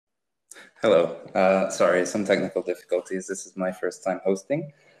Hello. Sorry, some technical difficulties. This is my first time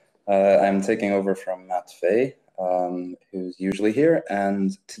hosting. I'm taking over from Matt Fay, who's usually here,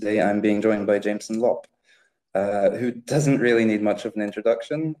 and today I'm being joined by Jameson Lopp, who doesn't really need much of an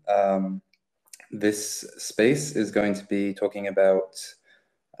introduction. This space is going to be talking about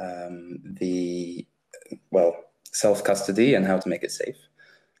the, well, self-custody and how to make it safe.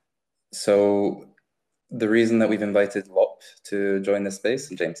 So the reason that we've invited Lopp to join this space,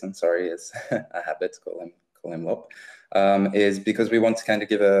 and Jameson, sorry, is a habit, call him Lopp, is because we want to kind of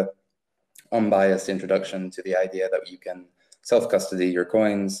give a unbiased introduction to the idea that you can self-custody your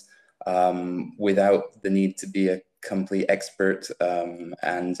coins without the need to be a complete expert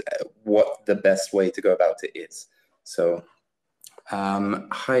and what the best way to go about it is. So,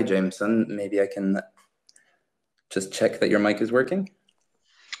 hi, Jameson. Maybe I can just check that your mic is working.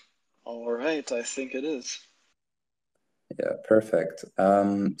 All right, I think it is. Yeah, perfect.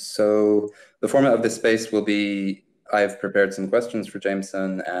 So the format of this space will be, I've prepared some questions for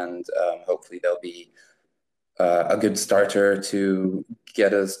Jameson, and hopefully they'll be a good starter to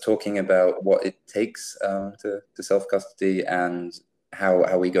get us talking about what it takes to self-custody and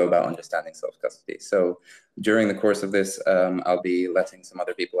how we go about understanding self-custody. So during the course of this, I'll be letting some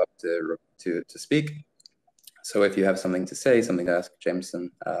other people up to speak. So if you have something to say, something to ask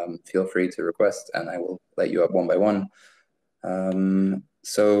Jameson, feel free to request, and I will let you up one by one.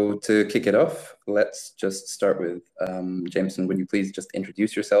 So to kick it off, let's just start with Jameson. Would you please just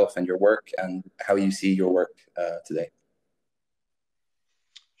introduce yourself and your work and how you see your work today?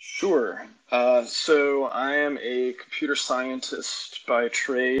 Sure. So I am a computer scientist by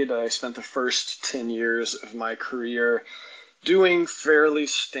trade. I spent the first 10 years of my career doing fairly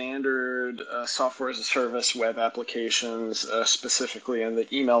standard software as a service web applications, specifically in the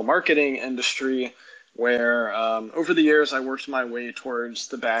email marketing industry, where over the years I worked my way towards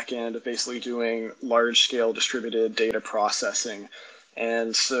the back end of basically doing large scale distributed data processing.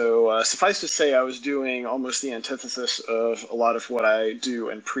 And so suffice to say, I was doing almost the antithesis of a lot of what I do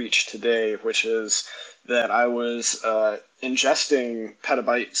and preach today, which is that I was ingesting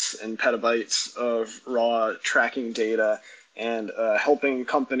petabytes and petabytes of raw tracking data and helping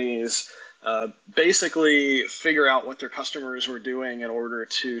companies basically figure out what their customers were doing in order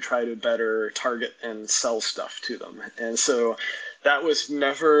to try to better target and sell stuff to them. And so that was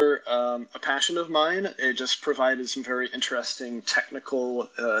never a passion of mine. It just provided some very interesting technical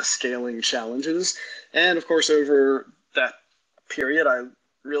scaling challenges. And of course, over that period, I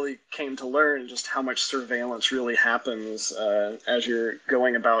really came to learn just how much surveillance really happens as you're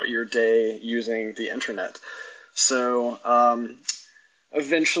going about your day using the internet. So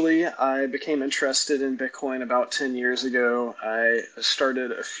eventually, I became interested in Bitcoin about 10 years ago. I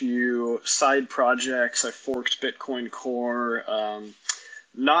started a few side projects. I forked Bitcoin Core,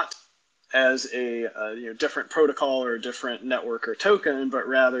 not as a different protocol or a different network or token, but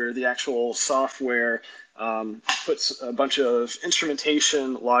rather the actual software puts a bunch of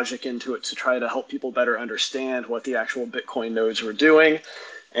instrumentation logic into it to try to help people better understand what the actual Bitcoin nodes were doing.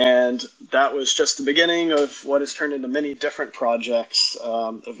 And that was just the beginning of what has turned into many different projects.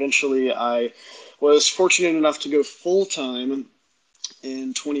 Eventually, I was fortunate enough to go full time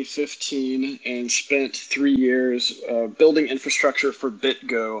in 2015 and spent 3 years building infrastructure for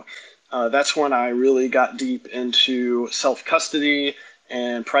BitGo. That's when I really got deep into self-custody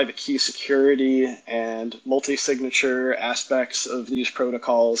and private key security and multi-signature aspects of these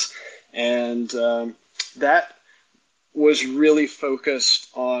protocols. And that was really focused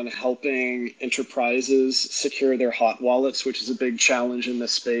on helping enterprises secure their hot wallets, which is a big challenge in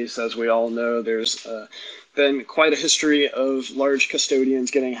this space. As we all know, there's been quite a history of large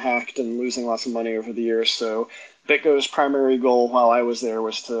custodians getting hacked and losing lots of money over the years. So BitGo's primary goal while I was there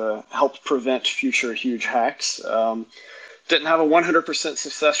was to help prevent future huge hacks. Didn't have a 100%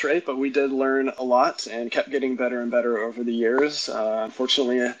 success rate, but we did learn a lot and kept getting better and better over the years.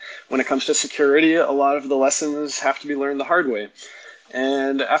 Unfortunately, when it comes to security, a lot of the lessons have to be learned the hard way.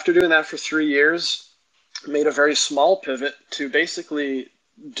 And after doing that for 3 years, made a very small pivot to basically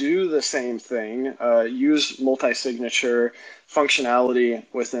do the same thing, use multi-signature functionality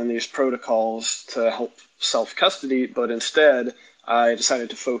within these protocols to help self-custody, but instead I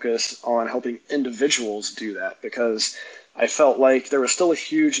decided to focus on helping individuals do that because I felt like there was still a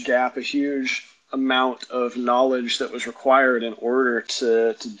huge gap, a huge amount of knowledge that was required in order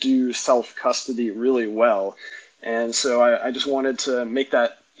to do self-custody really well. And so I just wanted to make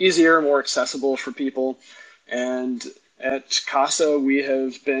that easier, more accessible for people. And at Casa, we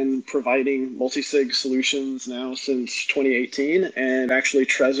have been providing multi-sig solutions now since 2018. And actually,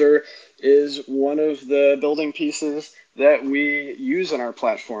 Trezor is one of the building pieces that we use in our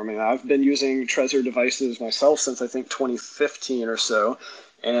platform. And I've been using Trezor devices myself since I think 2015 or so.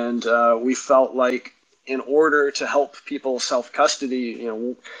 And we felt like in order to help people self-custody,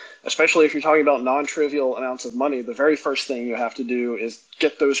 especially if you're talking about non-trivial amounts of money, the very first thing you have to do is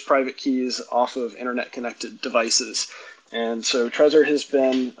get those private keys off of internet-connected devices. And so Trezor has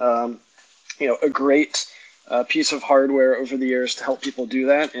been, a great piece of hardware over the years to help people do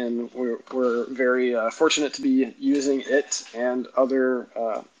that, and we're very fortunate to be using it and other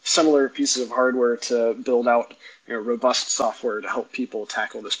similar pieces of hardware to build out robust software to help people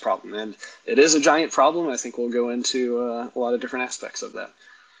tackle this problem. And it is a giant problem. I think we'll go into a lot of different aspects of that.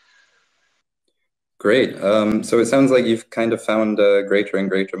 Great. So it sounds like you've kind of found a greater and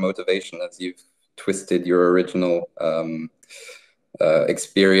greater motivation as you've twisted your original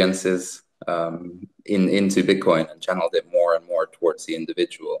experiences into Bitcoin and channeled it more and more towards the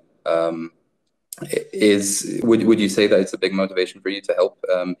individual. Would you say that it's a big motivation for you to help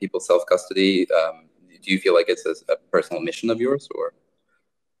people self-custody? Do you feel like it's a personal mission of yours, or?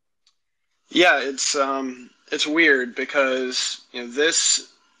 Yeah, it's weird because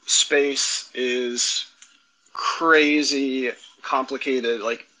this space is crazy complicated.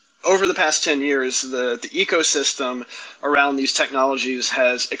 Like over the past 10 years, the ecosystem around these technologies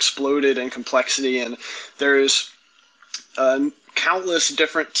has exploded in complexity, and there's countless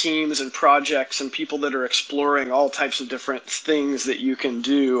different teams and projects and people that are exploring all types of different things that you can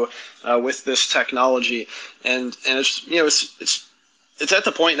do with this technology. And it's at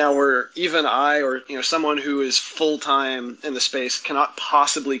the point now where even I, or someone who is full time in the space, cannot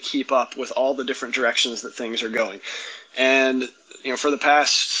possibly keep up with all the different directions that things are going. And for the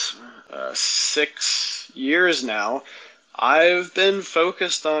past 6 years now, I've been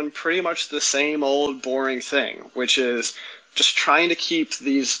focused on pretty much the same old boring thing, which is just trying to keep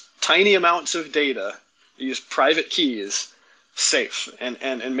these tiny amounts of data, these private keys, safe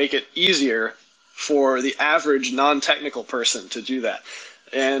and make it easier for the average non-technical person to do that.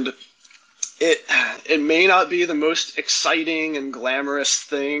 And it may not be the most exciting and glamorous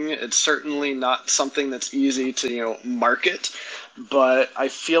thing. It's certainly not something that's easy to market, but I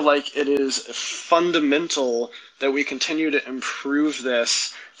feel like it is fundamental that we continue to improve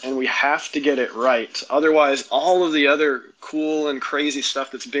this, and we have to get it right. Otherwise, all of the other cool and crazy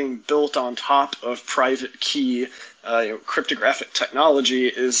stuff that's being built on top of private key cryptographic technology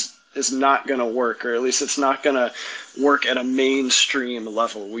is not going to work, or at least it's not going to work at a mainstream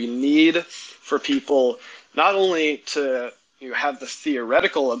level. We need for people not only to have the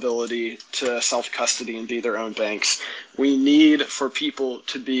theoretical ability to self-custody and be their own banks, we need for people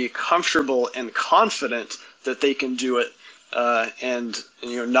to be comfortable and confident that they can do it, and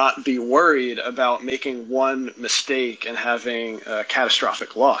not be worried about making one mistake and having a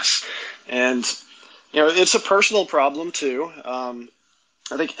catastrophic loss. And it's a personal problem too.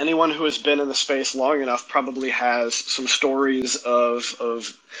 I think anyone who has been in the space long enough probably has some stories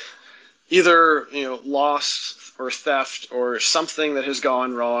of either loss or theft or something that has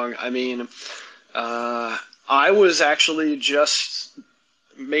gone wrong. I mean, I was actually just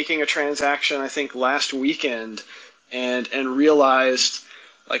making a transaction, I think last weekend, and realized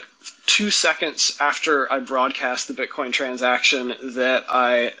like 2 seconds after I broadcast the Bitcoin transaction that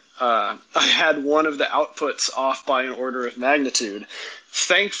I had one of the outputs off by an order of magnitude.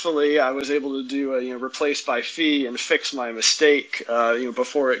 Thankfully, I was able to do a replace by fee and fix my mistake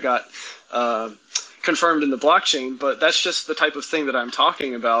before it got confirmed in the blockchain. But that's just the type of thing that I'm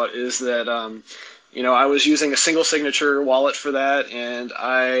talking about, is that I was using a single signature wallet for that, and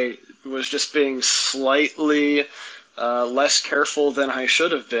I was just being slightly less careful than I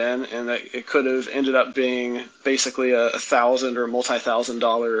should have been, and that it could have ended up being basically a $1,000 or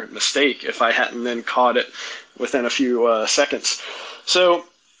multi-$1,000 mistake if I hadn't then caught it within a few seconds. So,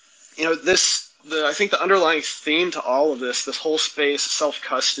 I think the underlying theme to all of this whole space,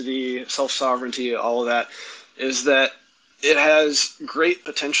 self-custody, self-sovereignty, all of that, is that it has great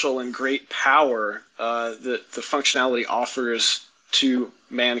potential and great power that the functionality offers to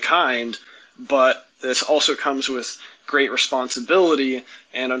mankind, but this also comes with great responsibility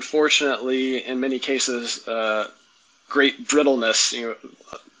and, unfortunately, in many cases, great brittleness.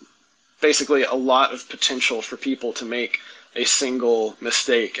 Basically a lot of potential for people to make a single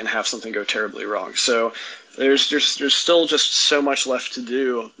mistake and have something go terribly wrong. So there's still just so much left to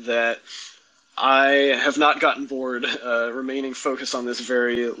do that I have not gotten bored remaining focused on this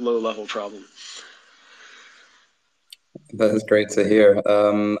very low-level problem. That is great to hear.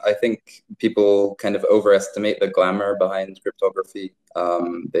 I think people kind of overestimate the glamour behind cryptography.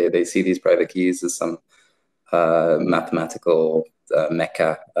 They see these private keys as some mathematical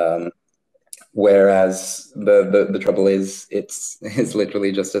mecca. Whereas the trouble is it's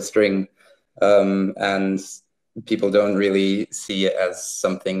literally just a string, and people don't really see it as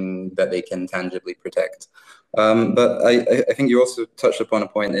something that they can tangibly protect. But I think you also touched upon a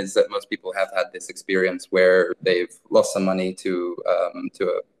point, is that most people have had this experience where they've lost some money to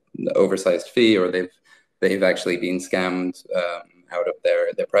an oversized fee, or they've actually been scammed out of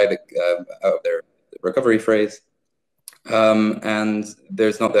their private out of their recovery phrase. And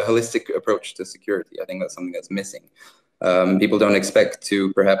there's not the holistic approach to security. I think that's something that's missing. People don't expect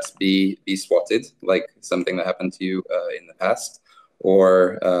to perhaps be swatted, like something that happened to you in the past,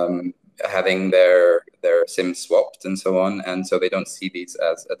 or having their SIM swapped and so on. And so they don't see these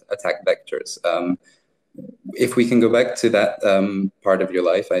as attack vectors. If we can go back to that part of your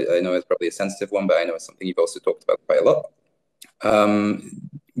life, I know it's probably a sensitive one, but I know it's something you've also talked about quite a lot.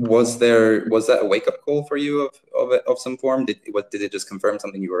 Was that a wake-up call for you of some form? Did it just confirm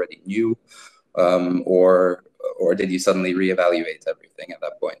something you already knew, or did you suddenly reevaluate everything at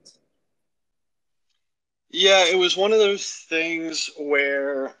that point? Yeah, it was one of those things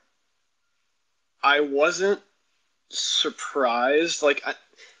where I wasn't surprised. Like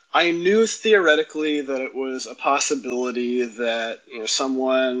I knew theoretically that it was a possibility that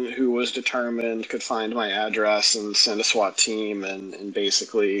someone who was determined could find my address and send a SWAT team and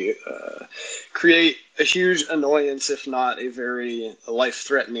basically create a huge annoyance, if not a very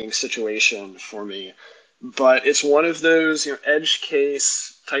life-threatening situation for me. But it's one of those edge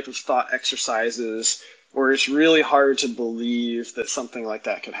case type of thought exercises where it's really hard to believe that something like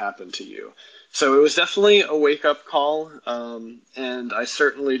that could happen to you. So it was definitely a wake-up call, and I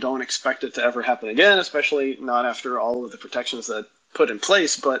certainly don't expect it to ever happen again, especially not after all of the protections that put in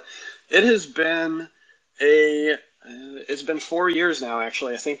place. But it has been it's been 4 years now,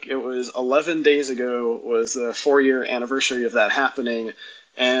 actually. I think it was 11 days ago was the 4-year anniversary of that happening,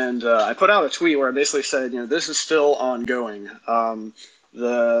 and I put out a tweet where I basically said, this is still ongoing.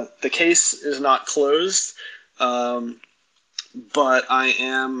 The case is not closed, but I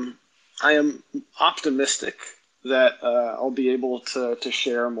am optimistic that I'll be able to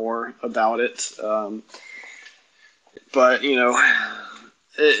share more about it. But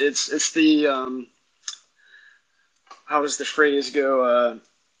it's the how does the phrase go?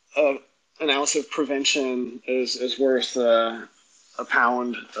 An ounce of prevention is worth a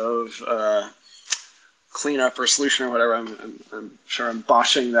pound of cleanup or solution or whatever. I'm sure I'm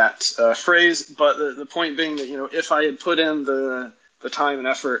botching that phrase, but the point being that if I had put in the time and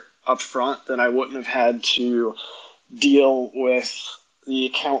effort up front, then I wouldn't have had to deal with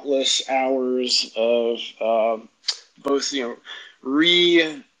the countless hours of both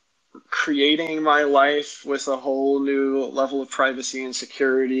recreating my life with a whole new level of privacy and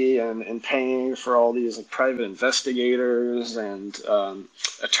security, and paying for all these private investigators and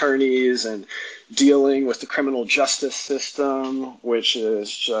attorneys, and dealing with the criminal justice system, which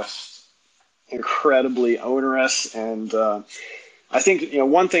is just incredibly onerous. And I think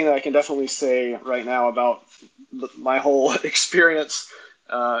one thing that I can definitely say right now about my whole experience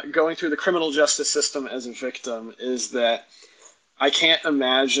going through the criminal justice system as a victim is that I can't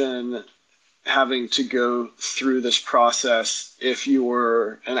imagine having to go through this process if you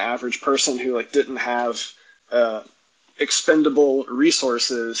were an average person who didn't have expendable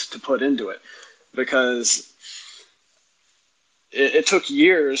resources to put into it, because it took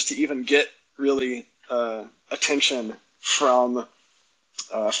years to even get really attention from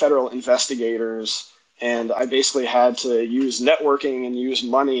federal investigators, and I basically had to use networking and use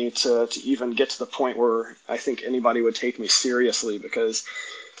money to even get to the point where I think anybody would take me seriously, because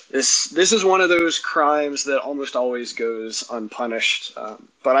this is one of those crimes that almost always goes unpunished.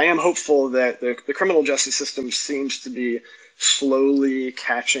 But I am hopeful that the criminal justice system seems to be slowly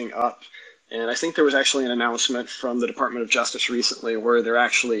catching up. And I think there was actually an announcement from the Department of Justice recently where they're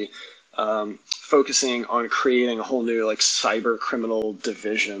actually focusing on creating a whole new cyber criminal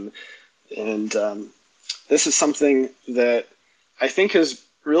division. And this is something that I think has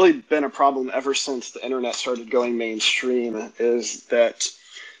really been a problem ever since the internet started going mainstream, is that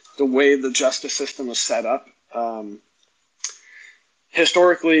the way the justice system is set up,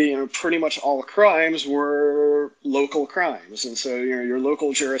 historically, pretty much all crimes were local crimes. And so your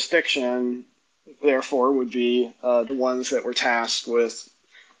local jurisdiction, therefore, would be the ones that were tasked with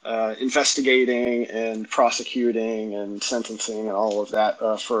investigating and prosecuting and sentencing and all of that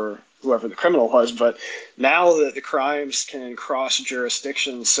for whoever the criminal was. But now that the crimes can cross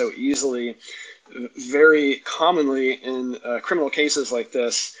jurisdictions so easily, very commonly in criminal cases like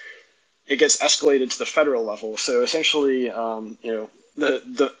this, it gets escalated to the federal level. So essentially, in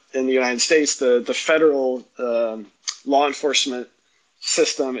the United States, the federal law enforcement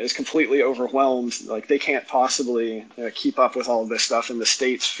system is completely overwhelmed. Like they can't possibly keep up with all of this stuff, and the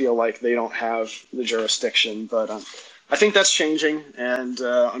states feel like they don't have the jurisdiction. But I think that's changing, and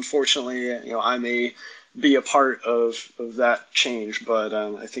unfortunately, I may be a part of that change, but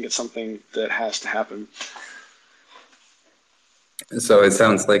I think it's something that has to happen. So it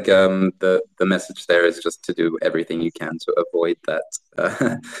sounds like the message there is just to do everything you can to avoid that,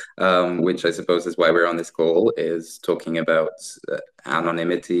 which I suppose is why we're on this call, is talking about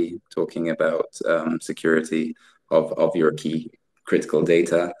anonymity, talking about security of your key critical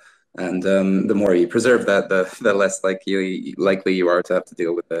data. And the more you preserve that, the less likely you are to have to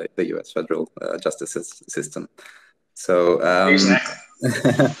deal with the US federal justice system. So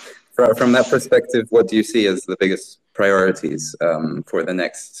Exactly. from that perspective, what do you see as the biggest priorities for the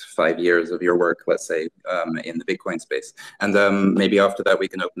next 5 years of your work, let's say, in the Bitcoin space? And maybe after that, we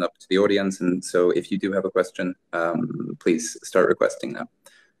can open up to the audience. And so if you do have a question, please start requesting now.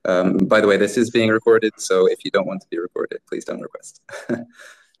 By the way, this is being recorded, so if you don't want to be recorded, please don't request.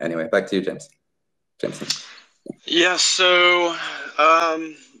 Anyway, back to you, Jameson. Yeah. So,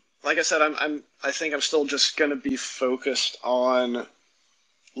 like I said, I think I'm still just going to be focused on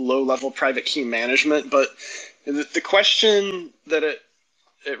low-level private key management. But the question that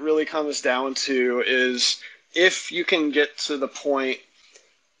it really comes down to is if you can get to the point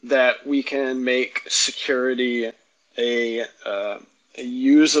that we can make security a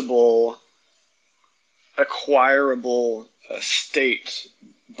usable, acquirable state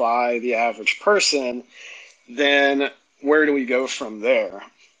by the average person, then where do we go from there?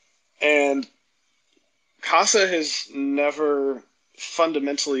 And Casa has never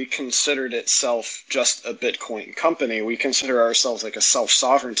fundamentally considered itself just a Bitcoin company. We consider ourselves like a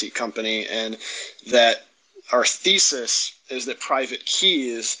self-sovereignty company, and that our thesis is that private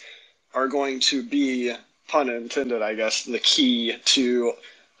keys are going to be, pun intended, I guess, the key to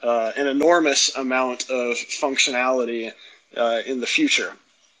an enormous amount of functionality in the future.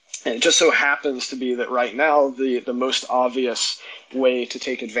 And it just so happens to be that right now, the most obvious way to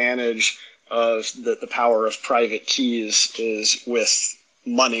take advantage of the power of private keys is with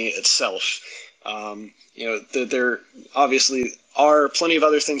money itself. There obviously are plenty of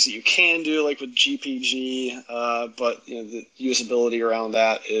other things that you can do, like with GPG, but the usability around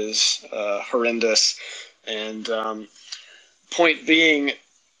that is horrendous. And point being,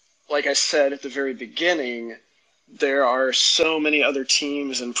 like I said at the very beginning, there are so many other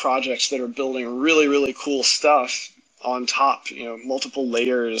teams and projects that are building really, really cool stuff on top, multiple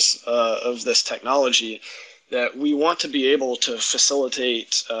layers of this technology, that we want to be able to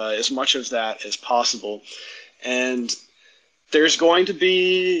facilitate as much of that as possible. And there's going to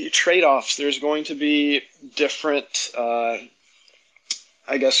be trade-offs. There's going to be different, I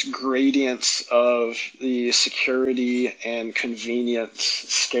guess, gradients of the security and convenience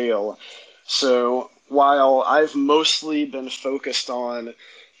scale. So while I've mostly been focused on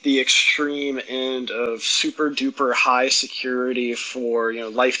the extreme end of super duper high security for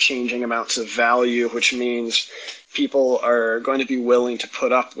life-changing amounts of value, which means people are going to be willing to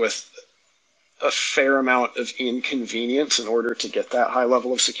put up with a fair amount of inconvenience in order to get that high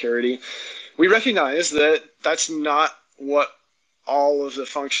level of security, we recognize that that's not what all of the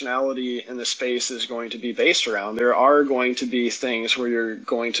functionality in the space is going to be based around. There are going to be things where you're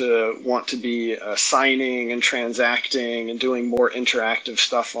going to want to be signing and transacting and doing more interactive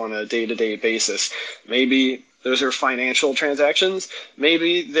stuff on a day-to-day basis. Maybe those are financial transactions.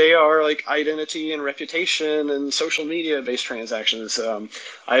 Maybe they are like identity and reputation and social media based transactions.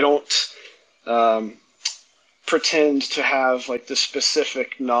 I don't pretend to have like the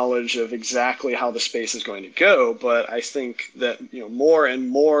specific knowledge of exactly how the space is going to go, but I think that more and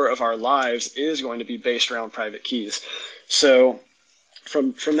more of our lives is going to be based around private keys. So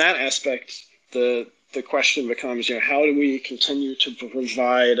from that aspect, the question becomes, how do we continue to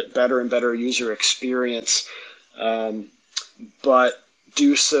provide better and better user experience, but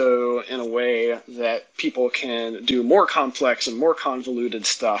do so in a way that people can do more complex and more convoluted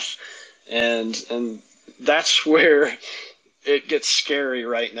stuff, and that's where it gets scary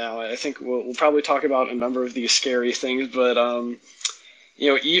right now. I think we'll probably talk about a number of these scary things, but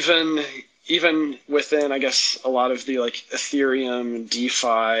even within, I guess, a lot of the like Ethereum,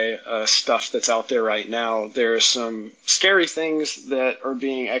 DeFi stuff that's out there right now, there's some scary things that are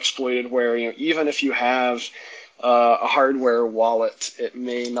being exploited where even if you have a hardware wallet, it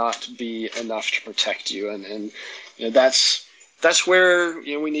may not be enough to protect you, and that's where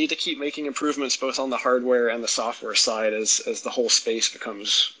we need to keep making improvements both on the hardware and the software side as the whole space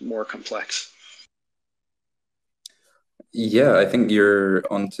becomes more complex. Yeah, I think you're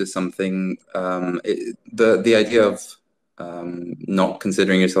onto something. The idea of not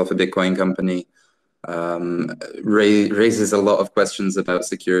considering yourself a Bitcoin company raises a lot of questions about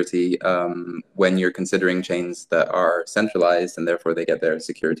security when you're considering chains that are centralized and therefore they get their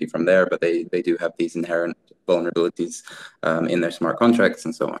security from there, but they do have these inherent vulnerabilities in their smart contracts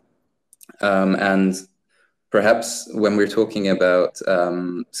and so on. And perhaps when we're talking about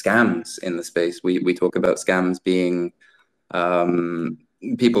scams in the space, we talk about scams being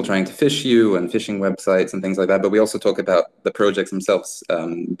people trying to phish you and phishing websites and things like that. But we also talk about the projects themselves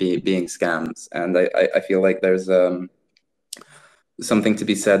being scams. And I feel like there's something to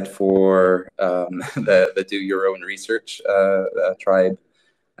be said for the do your own research tribe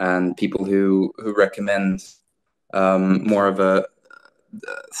and people who recommend more of a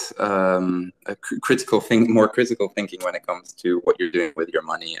more critical thinking when it comes to what you're doing with your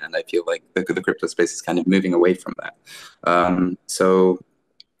money. And I feel like the crypto space is kind of moving away from that. So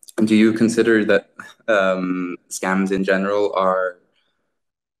do you consider that scams in general are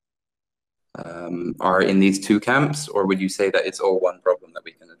in these two camps, or would you say that it's all one problem that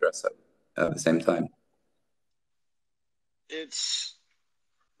we can address at the same time? It's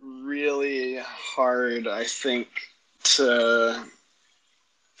really hard, I think, to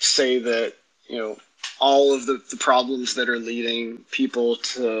say that, all of the problems that are leading people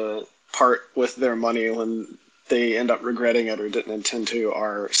to part with their money when they end up regretting it or didn't intend to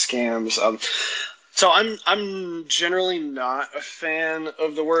are scams. So I'm generally not a fan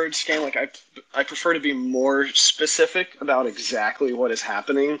of the word scam. Like I prefer to be more specific about exactly what is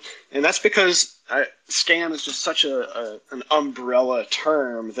happening, and that's because scam is just such an umbrella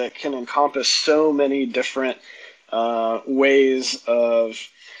term that can encompass so many different ways of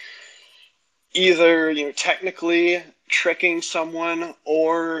either technically tricking someone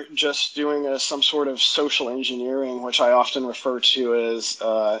or just doing some sort of social engineering, which I often refer to as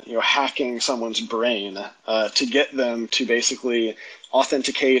hacking someone's brain to get them to basically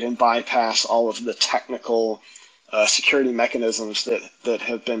authenticate and bypass all of the technical security mechanisms that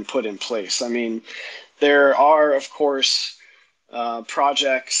have been put in place. I mean, there are, of course,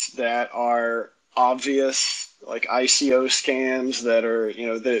 projects that are obvious, like ICO scams that are,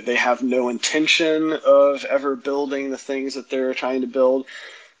 they have no intention of ever building the things that they're trying to build.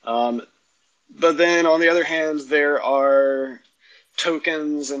 But then on the other hand, there are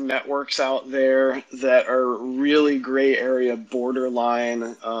tokens and networks out there that are really gray area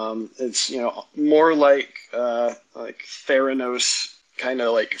borderline. It's, more like Theranos kind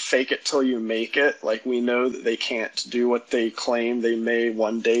of like fake it till you make it. Like we know that they can't do what they claim they may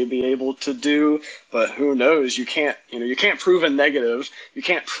one day be able to do, but who knows? You can't prove a negative. You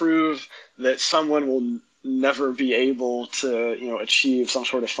can't prove that someone will never be able to, achieve some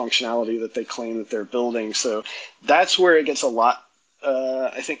sort of functionality that they claim that they're building. So that's where it gets a lot,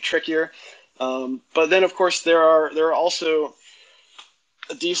 I think, trickier. But then, of course, there are also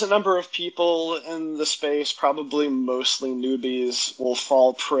a decent number of people in the space, probably mostly newbies, will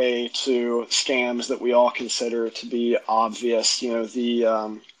fall prey to scams that we all consider to be obvious.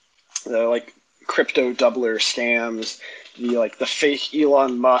 The like crypto doubler scams, the fake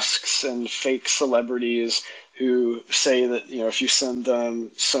Elon Musks and fake celebrities who say that if you send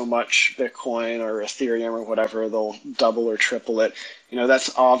them so much Bitcoin or Ethereum or whatever, they'll double or triple it.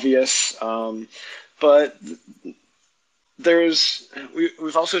 That's obvious, but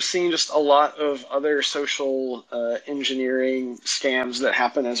we've also seen just a lot of other social engineering scams that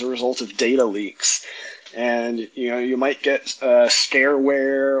happen as a result of data leaks. And you might get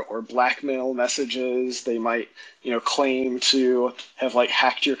scareware or blackmail messages. They might claim to have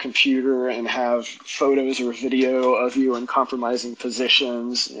hacked your computer and have photos or video of you in compromising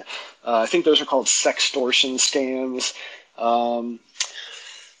positions. I think those are called sextortion scams.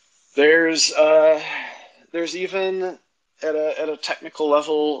 There's even at a technical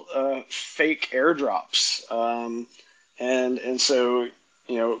level fake airdrops, and so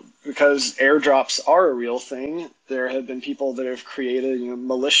because airdrops are a real thing, there have been people that have created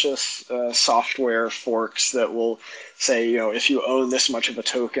malicious software forks that will say, if you own this much of a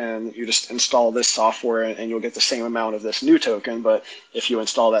token, you just install this software and you'll get the same amount of this new token. But if you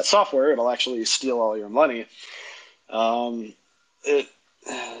install that software, it'll actually steal all your money. There's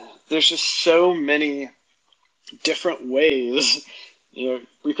just so many different ways.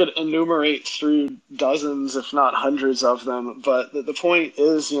 We could enumerate through dozens, if not hundreds of them, but the point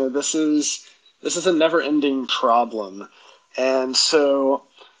is, this is a never-ending problem. And so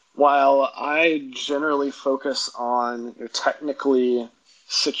while I generally focus on technically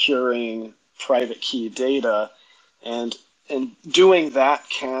securing private key data, and doing that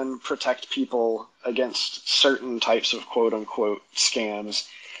can protect people against certain types of quote-unquote scams,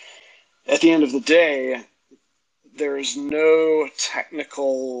 at the end of the day, there's no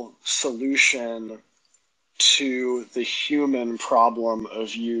technical solution to the human problem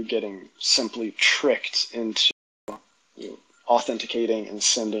of you getting simply tricked into authenticating and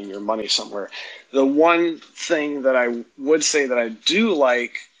sending your money somewhere. The one thing that I would say that I do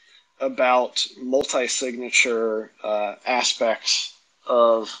like about multi-signature aspects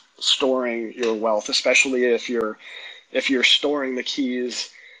of storing your wealth, especially if you're storing the keys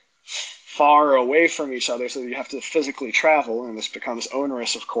far away from each other, so you have to physically travel, and this becomes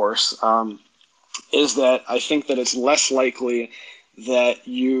onerous, of course, is that I think that it's less likely that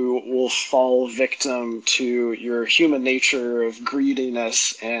you will fall victim to your human nature of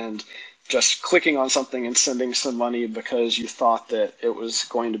greediness and just clicking on something and sending some money because you thought that it was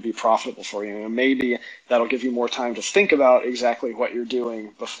going to be profitable for you. And maybe that'll give you more time to think about exactly what you're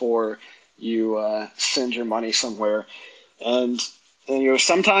doing before you send your money somewhere. And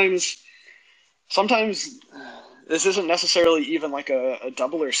sometimes this isn't necessarily even like a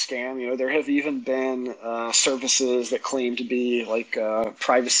doubler scam. There have even been services that claim to be like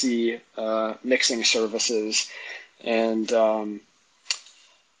privacy mixing services. And well,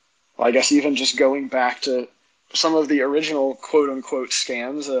 I guess even just going back to some of the original quote unquote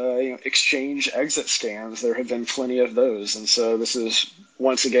scams, exchange exit scams, there have been plenty of those. And so this is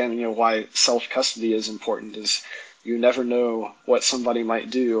once again, why self-custody is important, is you never know what somebody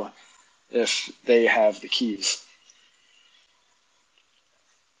might do if they have the keys.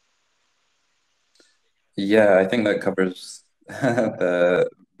 Yeah, I think that covers the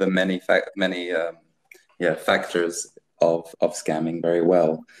many factors of scamming very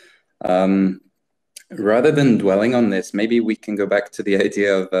well. Um, Rather than dwelling on this, maybe we can go back to the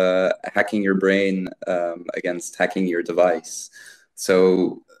idea of hacking your brain against hacking your device.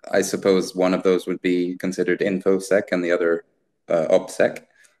 So I suppose one of those would be considered infosec and the other opsec.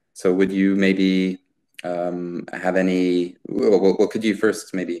 So would you maybe have any? Well, could you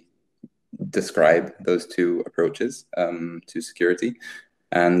first maybe describe those two approaches to security?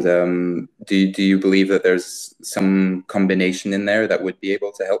 And do you believe that there's some combination in there that would be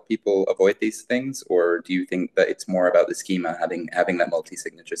able to help people avoid these things, or do you think that it's more about the schema having that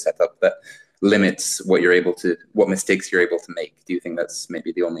multi-signature setup that limits what mistakes you're able to make? Do you think that's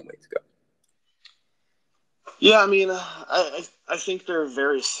maybe the only way to go? Yeah, I mean, I think they're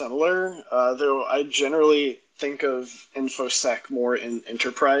very similar, though I generally think of InfoSec more in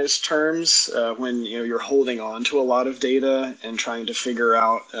enterprise terms when you're holding on to a lot of data and trying to figure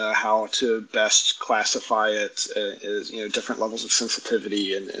out how to best classify it as different levels of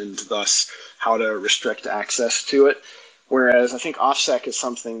sensitivity and thus how to restrict access to it. Whereas I think OffSec is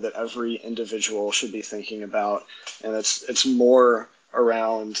something that every individual should be thinking about, and it's more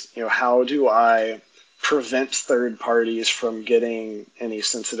around how do I prevent third parties from getting any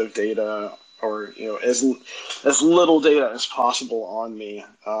sensitive data or as little data as possible on me,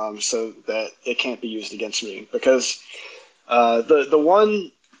 so that it can't be used against me. Because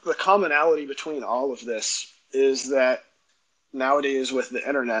the commonality between all of this is that nowadays with the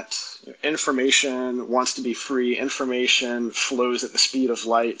internet, information wants to be free. Information flows at the speed of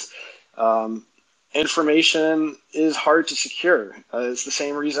light. Um, Information is hard to secure. It's the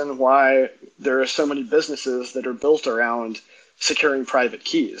same reason why there are so many businesses that are built around securing private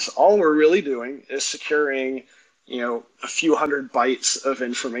keys. All we're really doing is securing, a few hundred bytes of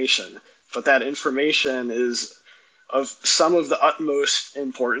information. But that information is of some of the utmost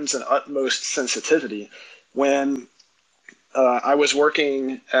importance and utmost sensitivity. When I was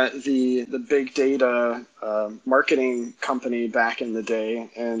working at the big data marketing company back in the day,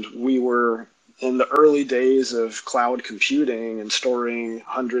 and we were in the early days of cloud computing and storing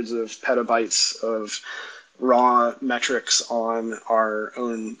hundreds of petabytes of raw metrics on our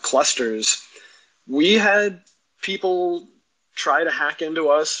own clusters. We had people try to hack into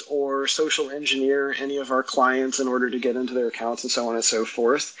us or social engineer any of our clients in order to get into their accounts and so on and so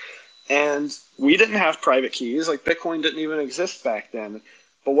forth. And we didn't have private keys. Like Bitcoin didn't even exist back then.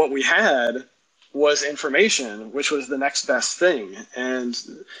 But what we had was information, which was the next best thing. And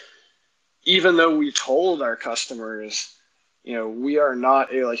even though we told our customers, we are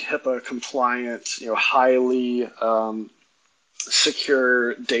not a like HIPAA compliant, highly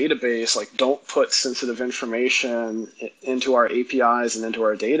secure database, like don't put sensitive information into our APIs and into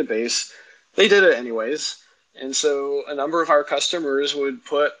our database, they did it anyways. And so a number of our customers would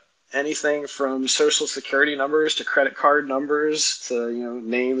put anything from social security numbers to credit card numbers to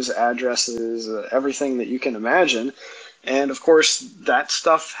names, addresses, everything that you can imagine. And of course, that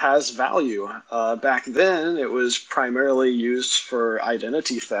stuff has value. Back then, it was primarily used for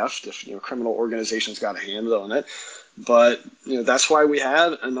identity theft if criminal organizations got a handle on it. But that's why we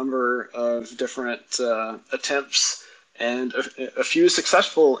had a number of different attempts and a few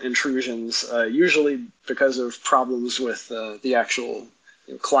successful intrusions, usually because of problems with the actual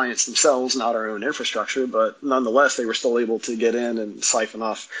clients themselves, not our own infrastructure. But nonetheless, they were still able to get in and siphon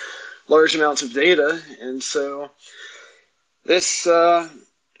off large amounts of data. And so this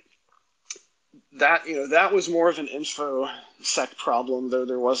that was more of an infosec problem, though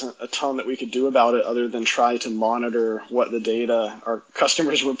there wasn't a ton that we could do about it other than try to monitor what the data our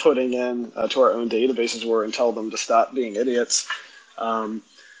customers were putting in to our own databases were and tell them to stop being idiots.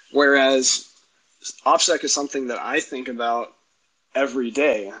 Whereas OPSEC is something that I think about every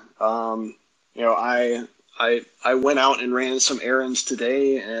day. I went out and ran some errands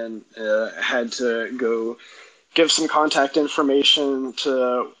today and had to go give some contact information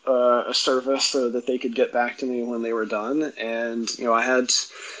to a service so that they could get back to me when they were done. And,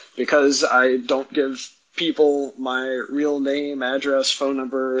 because I don't give people my real name, address, phone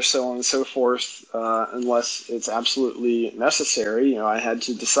number, so on and so forth, unless it's absolutely necessary, I had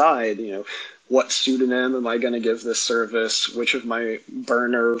to decide, what pseudonym am I going to give this service? Which of my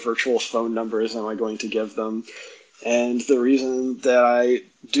burner virtual phone numbers am I going to give them? And the reason that I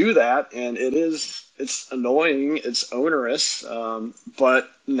do that, and it's annoying, it's onerous, but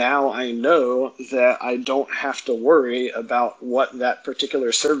now I know that I don't have to worry about what that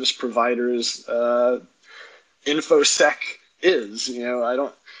particular service provider's infosec is.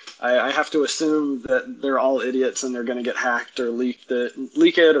 I have to assume that they're all idiots and they're going to get hacked or leak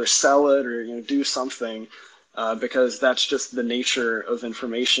it or sell it or do something, because that's just the nature of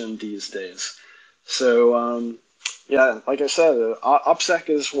information these days. So yeah, like I said, OPSEC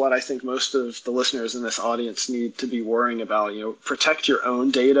is what I think most of the listeners in this audience need to be worrying about. Protect your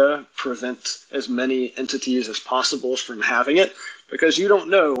own data, prevent as many entities as possible from having it, because you don't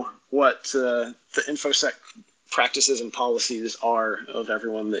know what the InfoSec practices and policies are of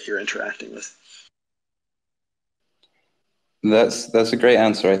everyone that you're interacting with. That's a great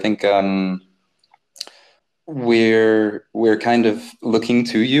answer. I think we're kind of looking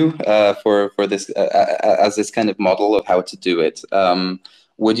to you for this as this kind of model of how to do it.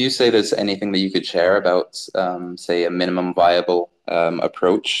 Would you say there's anything that you could share about, say, a minimum viable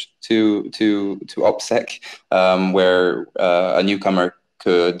approach to OPSEC, where a newcomer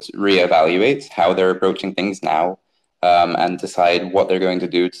could reevaluate how they're approaching things now, and decide what they're going to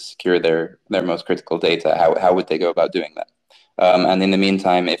do to secure their most critical data? How would they go about doing that? And in the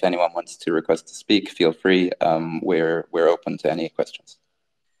meantime, if anyone wants to request to speak, feel free. We're open to any questions.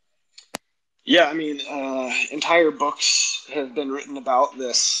 Yeah, I mean, entire books have been written about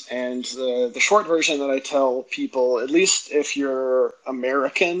this, and the short version that I tell people, at least if you're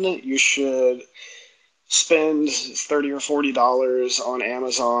American, you should spend $30 or $40 on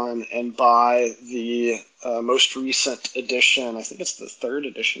Amazon and buy the most recent edition. I think it's the third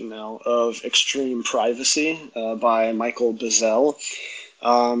edition now of Extreme Privacy by Michael Bizel.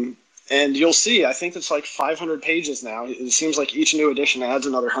 And you'll see, I think it's like 500 pages now. It seems like each new edition adds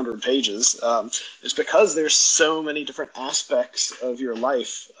another 100 pages. It's because there's so many different aspects of your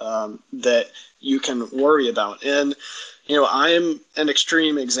life that you can worry about. And, I'm an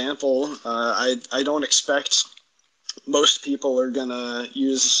extreme example. I don't expect most people are going to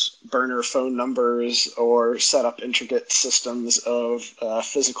use burner phone numbers or set up intricate systems of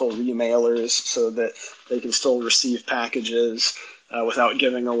physical remailers so that they can still receive packages without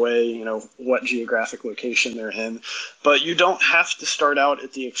giving away, what geographic location they're in. But you don't have to start out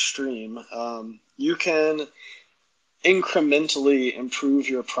at the extreme. You can incrementally improve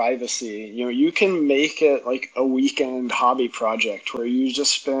your privacy. You can make it like a weekend hobby project where you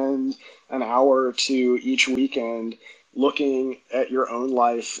just spend an hour or two each weekend looking at your own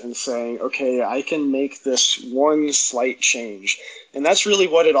life and saying, okay, I can make this one slight change. And that's really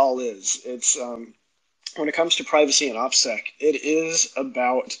what it all is. It's when it comes to privacy and OPSEC, it is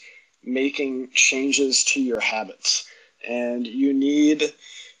about making changes to your habits. And you need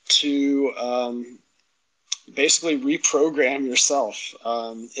to basically reprogram yourself.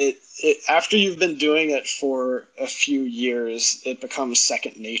 After you've been doing it for a few years, it becomes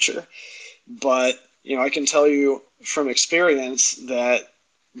second nature. But I can tell you from experience that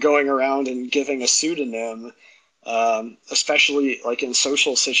going around and giving a pseudonym, especially like in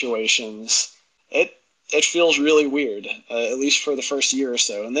social situations, it feels really weird, at least for the first year or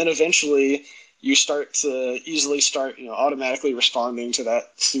so. And then eventually you start to easily start, automatically responding to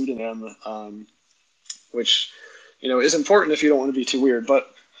that pseudonym, which, is important if you don't want to be too weird.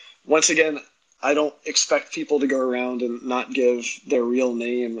 But once again, I don't expect people to go around and not give their real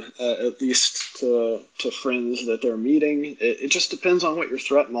name, at least to friends that they're meeting. It just depends on what your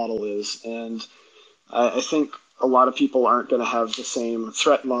threat model is. And I think a lot of people aren't going to have the same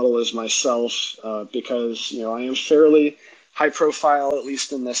threat model as myself because, I am fairly high profile, at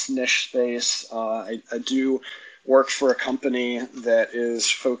least in this niche space. I do work for a company that is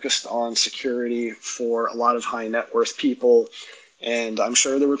focused on security for a lot of high net worth people. And I'm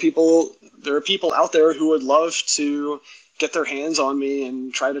sure there are people out there who would love to get their hands on me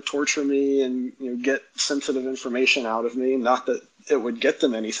and try to torture me and get sensitive information out of me. Not that it would get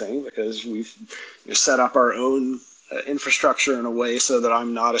them anything, because we've set up our own infrastructure in a way so that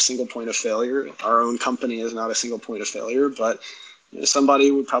I'm not a single point of failure. Our own company is not a single point of failure, but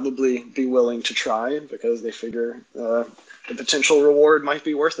somebody would probably be willing to try because they figure the potential reward might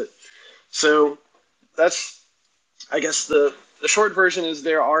be worth it. So that's, I guess, the short version is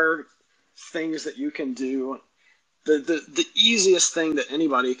there are things that you can do. The easiest thing that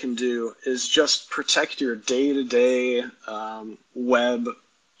anybody can do is just protect your day-to-day web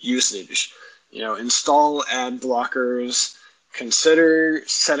usage. Install ad blockers, consider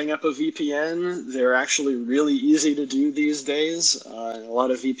setting up a VPN. They're actually really easy to do these days. A lot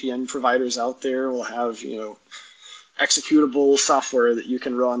of VPN providers out there will have, executable software that you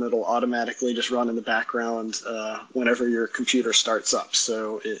can run that'll automatically just run in the background whenever your computer starts up.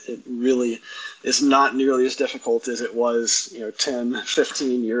 So it really is not nearly as difficult as it was 10,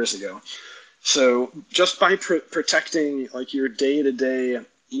 15 years ago. So just by protecting like your day-to-day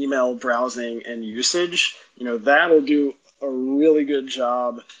email browsing and usage, that'll do a really good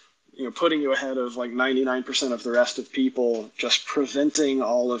job putting you ahead of like 99% of the rest of people, just preventing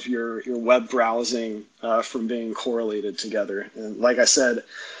all of your web browsing from being correlated together. And like I said,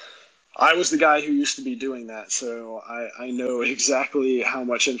 I was the guy who used to be doing that, so I know exactly how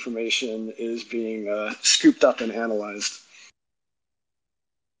much information is being scooped up and analyzed.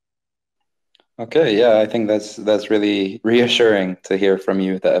 Okay, yeah, I think that's really reassuring to hear from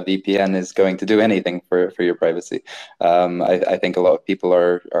you that a VPN is going to do anything for your privacy. I think a lot of people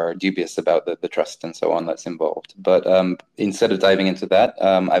are dubious about the trust and so on that's involved. But instead of diving into that,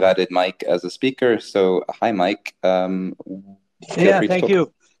 I've added Mike as a speaker. So hi, Mike. Feel Yeah, free to thank talk.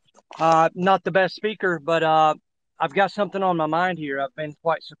 you. Not the best speaker, but I've got something on my mind here. I've been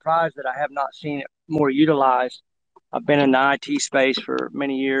quite surprised that I have not seen it more utilized. I've been in the IT space for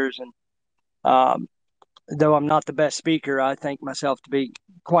many years, and um, though I'm not the best speaker, I think myself to be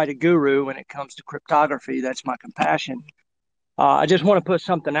quite a guru when it comes to cryptography. That's my compassion. I just want to put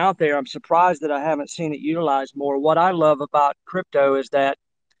something out there. I'm surprised that I haven't seen it utilized more. What I love about crypto is that,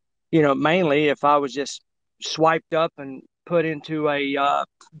 mainly if I was just swiped up and put into a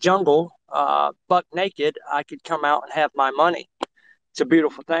jungle, buck naked, I could come out and have my money. It's a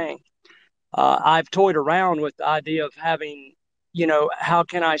beautiful thing. I've toyed around with the idea of having, how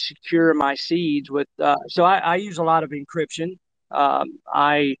can I secure my seeds with, so I use a lot of encryption.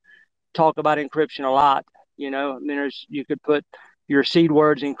 I talk about encryption a lot. I mean, you could put your seed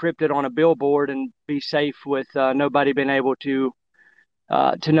words encrypted on a billboard and be safe with nobody being able to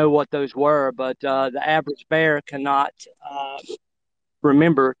know what those were. But the average bear cannot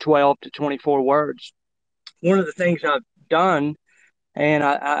remember 12 to 24 words. One of the things I've done, and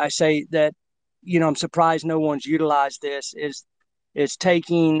I say that, I'm surprised no one's utilized this, is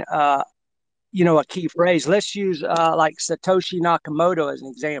taking, a key phrase. Let's use like Satoshi Nakamoto as an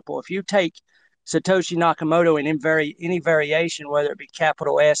example. If you take Satoshi Nakamoto in any variation, whether it be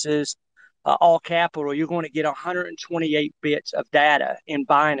capital S's, all capital, you're going to get 128 bits of data in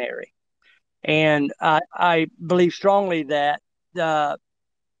binary. And I believe strongly that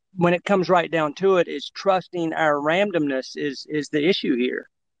when it comes right down to it, is trusting our randomness is the issue here.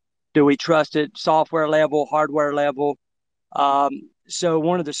 Do we trust it software level, hardware level? So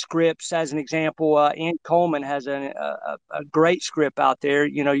one of the scripts, as an example, Ann Coleman has a great script out there,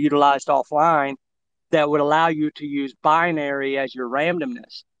 utilized offline, that would allow you to use binary as your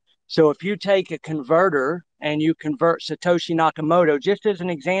randomness. So if you take a converter and you convert Satoshi Nakamoto, just as an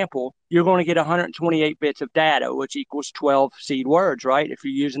example, you're going to get 128 bits of data, which equals 12 seed words, right? If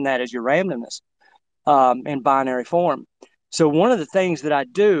you're using that as your randomness in binary form. So one of the things that I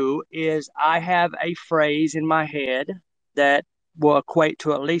do is I have a phrase in my head that will equate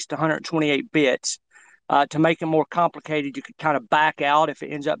to at least 128 bits. To make it more complicated, you could kind of back out. If it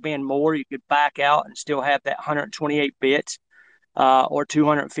ends up being more, you could back out and still have that 128 bits or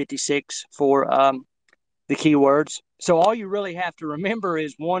 256 for the keywords. So all you really have to remember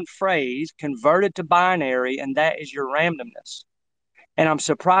is one phrase converted to binary, and that is your randomness. And I'm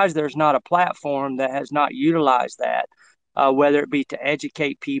surprised there's not a platform that has not utilized that. whether it be to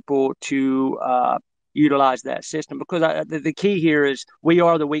educate people to utilize that system. Because the key here is we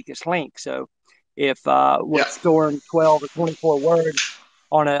are the weakest link. So if we're Yeah. storing 12 or 24 words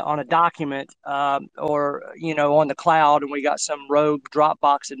on a document, or on the cloud, and we got some rogue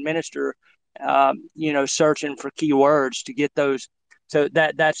Dropbox administrator searching for keywords to get those, so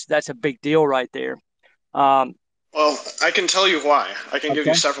that's a big deal right there. um, Well, I can tell you why. I can give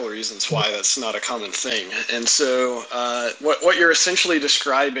you okay. several reasons why that's not a common thing. And so, what you're essentially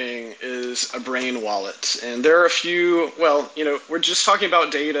describing is a brain wallet. And there are a few. Well, we're just talking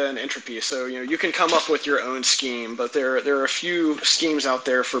about data and entropy, so you can come up with your own scheme. But there are a few schemes out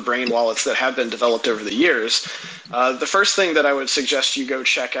there for brain wallets that have been developed over the years. The first thing that I would suggest you go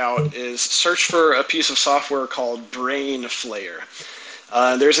check out is search for a piece of software called Brain Flayer.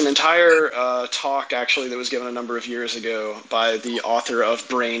 There's an entire talk actually that was given a number of years ago by the author of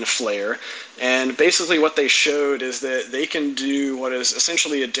Brain Flare. And basically what they showed is that they can do what is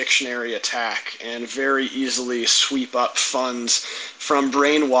essentially a dictionary attack and very easily sweep up funds from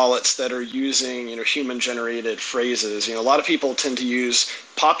brain wallets that are using human generated phrases. A lot of people tend to use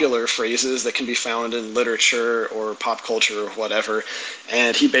popular phrases that can be found in literature or pop culture or whatever.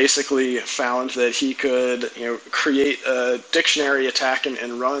 And he basically found that he could create a dictionary attack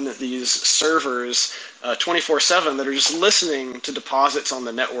and run these servers 24/7 that are just listening to deposits on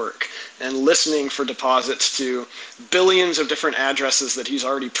the network and listening for deposits to billions of different addresses that he's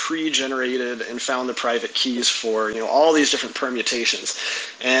already pre-generated and found the private keys for, all these different permutations.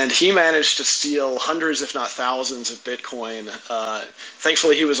 And he managed to steal hundreds, if not thousands, of Bitcoin.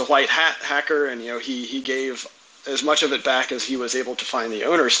 Thankfully, he was a white hat hacker, and he gave as much of it back as he was able to find the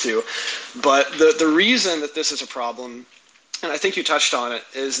owners to. But the reason that this is a problem, and I think you touched on it,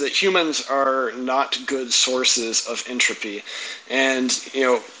 is that humans are not good sources of entropy. And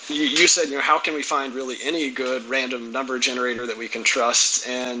you said, how can we find really any good random number generator that we can trust?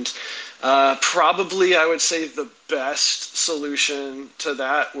 And probably I would say the best solution to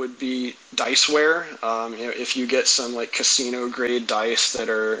that would be diceware. If you get some like casino grade dice that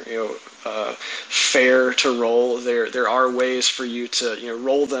are fair to roll, there are ways for you to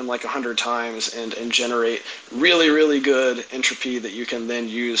roll them like 100 times and generate really good entropy that you can then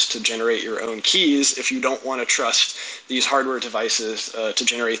use to generate your own keys if you don't want to trust these hardware devices to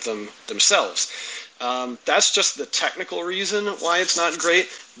generate them themselves. That's just the technical reason why it's not great.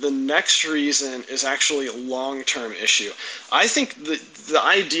 The next reason is actually a long-term issue. I think the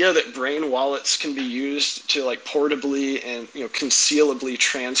idea that brain wallets can be used to like portably and concealably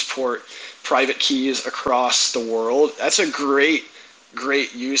transport private keys across the world, that's a great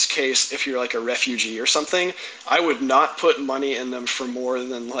use case if you're like a refugee or something. I would not put money in them for more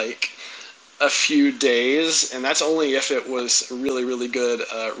than like a few days, and that's only if it was really good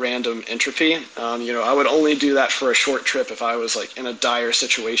random entropy. I would only do that for a short trip if I was like in a dire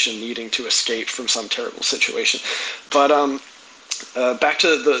situation needing to escape from some terrible situation. But back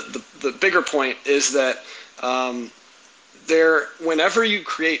to the bigger point is that whenever you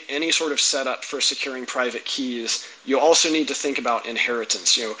create any sort of setup for securing private keys, you also need to think about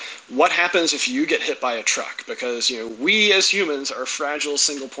inheritance. What happens if you get hit by a truck? Because we as humans are fragile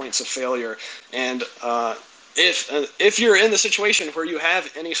single points of failure, and if you're in the situation where you have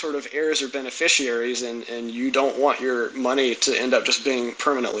any sort of heirs or beneficiaries and you don't want your money to end up just being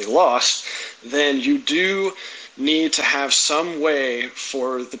permanently lost, then you do need to have some way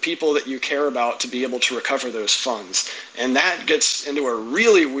for the people that you care about to be able to recover those funds. And that gets into a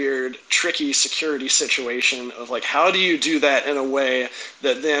really weird, tricky security situation of like, how do you do that in a way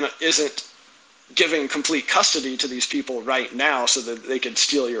that then isn't giving complete custody to these people right now so that they could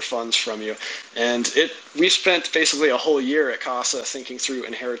steal your funds from you? And we spent basically a whole year at Casa thinking through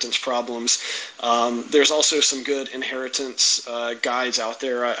inheritance problems. There's also some good inheritance guides out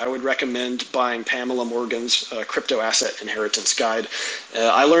there. I would recommend buying Pamela Morgan's Crypto Asset Inheritance Guide.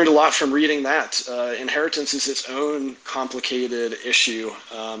 I learned a lot from reading that. Inheritance is its own complicated issue,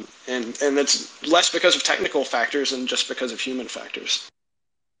 and it's less because of technical factors and just because of human factors.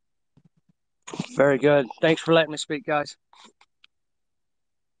 Very good. Thanks for letting me speak, guys.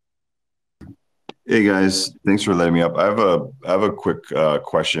 Hey guys, thanks for letting me up. I have a quick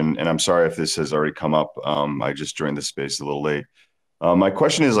question, and I'm sorry if this has already come up. I just joined the space a little late. My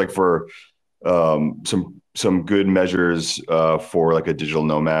question is like for some good measures for like a digital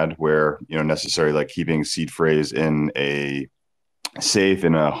nomad, where necessarily like keeping seed phrase in a safe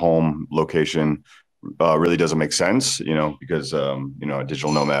in a home location really doesn't make sense. Because a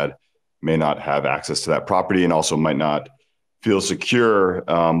digital nomad may not have access to that property and also might not feel secure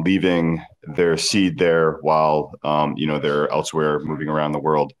leaving their seed there while they're elsewhere moving around the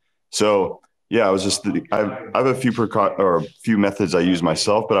world. So Yeah, I have a few methods I use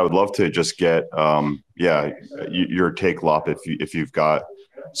myself, but I would love to just get your take, Lop, if you've got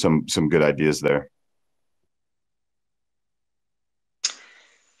some good ideas there.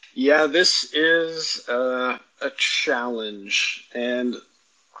 Yeah, this is a challenge, and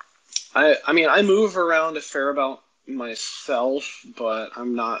I mean I move around a fair amount myself, but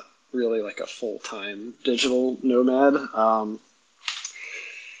I'm not really like a full-time digital nomad.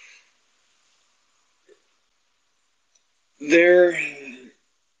 There,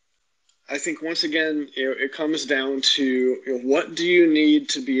 I think once again, it comes down to what do you need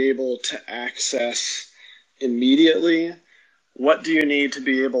to be able to access immediately? What do you need to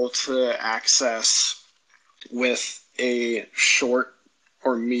be able to access with a short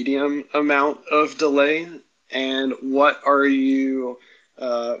or medium amount of delay? And what are you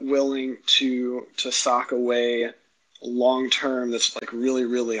willing to sock away long term that's like really,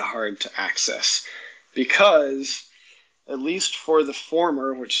 really hard to access? Because at least for the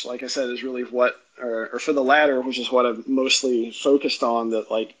former, which, like I said, is really or for the latter, which is what I've mostly focused on,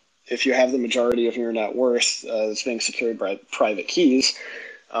 that like if you have the majority of your net worth that's being secured by private keys,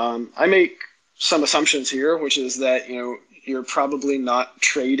 I make some assumptions here, which is that you're probably not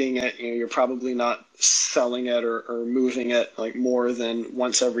trading it, you're probably not selling it or moving it like more than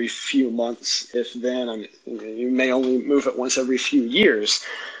once every few months, if then. I mean, you may only move it once every few years.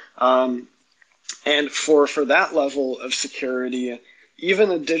 And for that level of security, even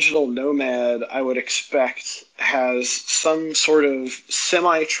a digital nomad, I would expect, has some sort of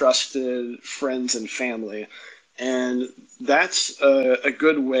semi-trusted friends and family. And that's a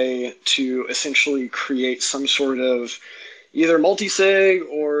good way to essentially create some sort of either multi-sig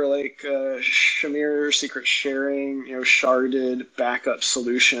or like Shamir secret sharing, sharded backup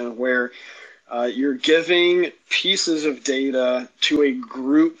solution where you're giving pieces of data to a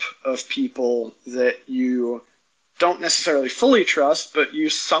group of people that you don't necessarily fully trust, but you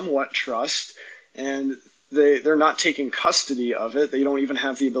somewhat trust, and they're not taking custody of it. They don't even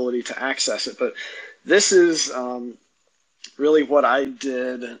have the ability to access it. But this is really what I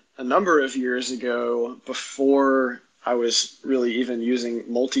did a number of years ago before I was really even using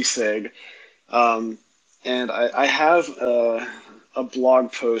multisig. And I have a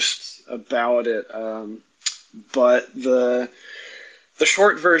blog post about it, but the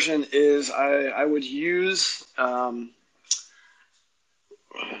short version is I would use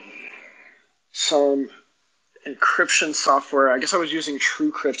some encryption software. I guess I was using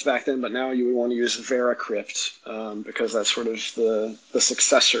TrueCrypt back then, but now you would want to use VeraCrypt because that's sort of the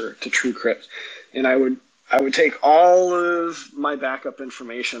successor to TrueCrypt. And I would take all of my backup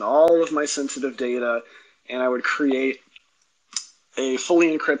information, all of my sensitive data, and I would create a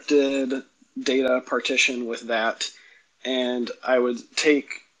fully encrypted data partition with that. And I would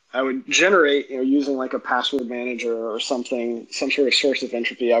generate, using like a password manager or something, some sort of source of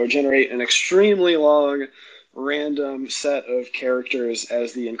entropy. I would generate an extremely long random set of characters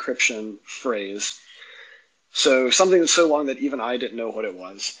as the encryption phrase. So something that's so long that even I didn't know what it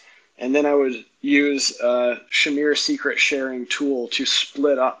was. And then I would use a Shamir secret sharing tool to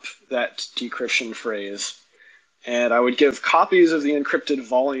split up that decryption phrase. And I would give copies of the encrypted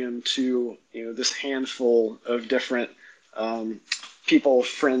volume to this handful of different people,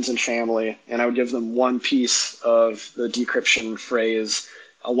 friends, and family, and I would give them one piece of the decryption phrase,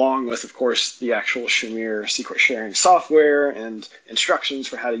 along with, of course, the actual Shamir secret sharing software and instructions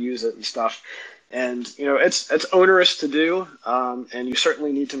for how to use it and stuff. And it's onerous to do, and you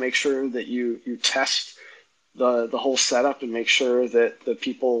certainly need to make sure that you test the whole setup and make sure that the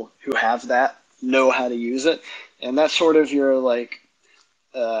people who have that know how to use it. And that's sort of your like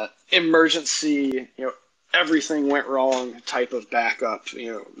emergency, everything went wrong type of backup,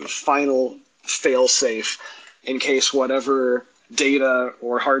 the final fail safe in case whatever data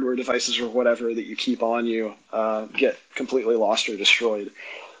or hardware devices or whatever that you keep on you get completely lost or destroyed.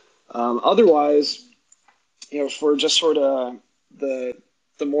 Otherwise, for just sort of the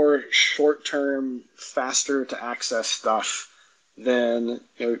more short-term, faster to access stuff, then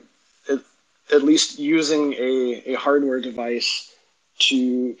at least using a hardware device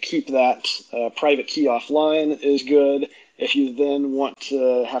to keep that private key offline is good. If you then want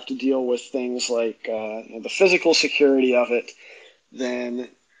to have to deal with things like the physical security of it, then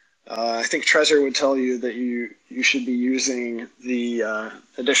I think Trezor would tell you that you should be using the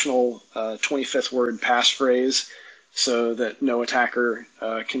additional 25th word passphrase so that no attacker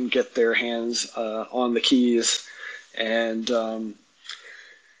can get their hands on the keys. And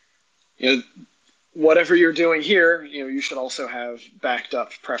whatever you're doing here, you should also have backed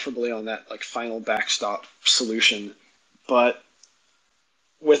up, preferably on that like final backstop solution. But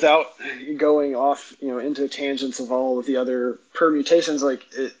without going off, into tangents of all of the other permutations, like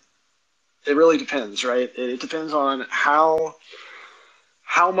it really depends, right? It depends on how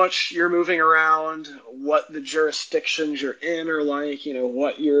much you're moving around, what the jurisdictions you're in are like,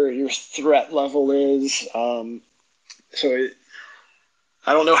 what your threat level is.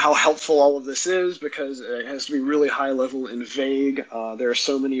 I don't know how helpful all of this is because it has to be really high level and vague. There are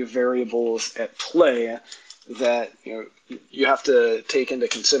so many variables at play that you have to take into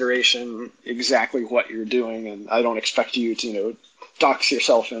consideration exactly what you're doing, and I don't expect you to dox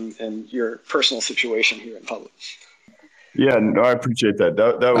yourself in your personal situation here in public. Yeah, no, I appreciate that.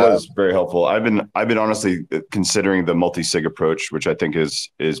 That was very helpful. I've been honestly considering the multi-sig approach, which I think is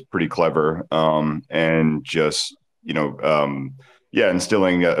pretty clever, and just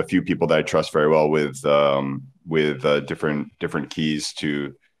instilling a few people that I trust very well with different keys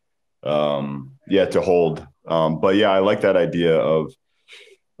to to hold. But yeah, I like that idea of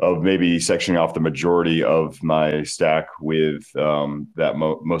maybe sectioning off the majority of my stack with that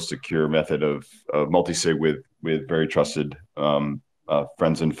most secure method of multi-sig with very trusted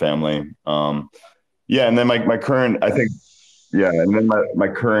friends and family. And then my current, I think, and then my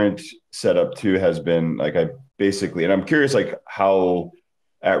current setup too has been like I basically, and I'm curious like how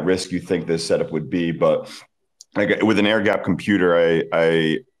at risk you think this setup would be, but like with an air gap computer,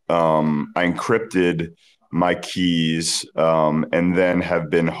 I encrypted my keys and then have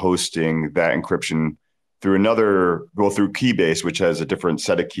been hosting that encryption through through Keybase, which has a different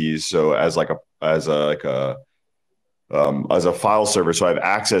set of keys. So as a file server, so I have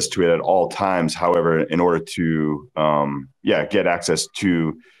access to it at all times. However, in order to get access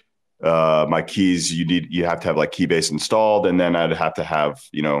to my keys, you have to have like Keybase installed, and then I'd have to have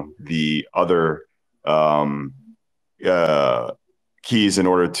the other keys in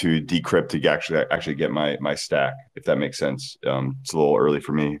order to decrypt to actually get my stack, if that makes sense. It's a little early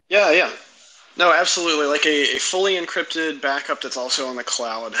for me. Yeah. No, absolutely. Like a fully encrypted backup that's also on the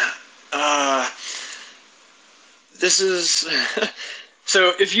cloud. This is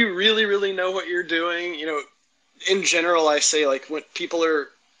so if you really, really know what you're doing, in general, I say like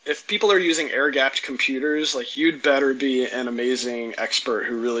if people are using air-gapped computers, like you'd better be an amazing expert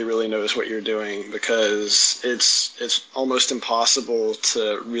who really, really knows what you're doing, because it's almost impossible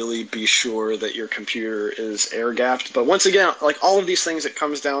to really be sure that your computer is air-gapped. But once again, like all of these things, it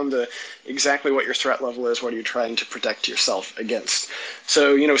comes down to exactly what your threat level is, what are you trying to protect yourself against.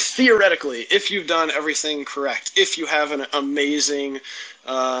 So, theoretically, if you've done everything correct, if you have an amazing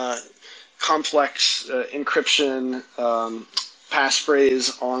complex encryption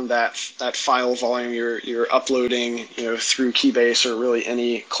passphrase on that file volume you're uploading, through Keybase or really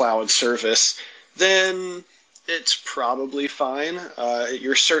any cloud service, then it's probably fine.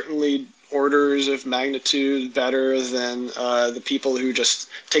 You're certainly orders of magnitude better than the people who just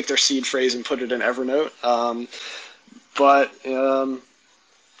take their seed phrase and put it in Evernote. But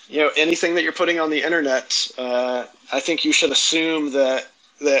anything that you're putting on the internet, I think you should assume that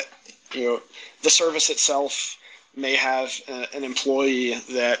the service itself may have an employee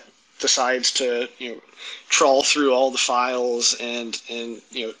that decides to trawl through all the files and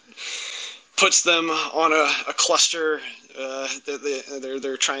puts them on a cluster that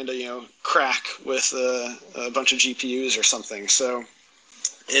they're trying to crack with a bunch of GPUs or something. So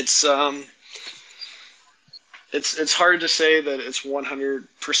it's hard to say that it's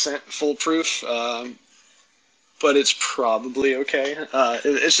 100% foolproof, but it's probably okay.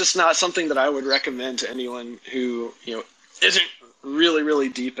 It's just not something that I would recommend to anyone who isn't really, really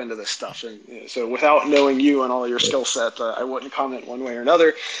deep into this stuff. And so without knowing you and all your skill set, I wouldn't comment one way or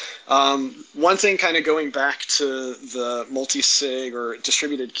another. One thing kind of going back to the multi-sig or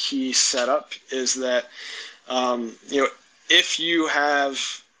distributed key setup is that if you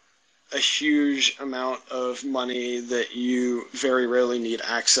have a huge amount of money that you very rarely need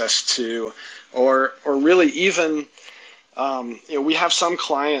access to, or really even, we have some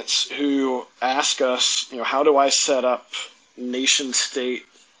clients who ask us, how do I set up nation state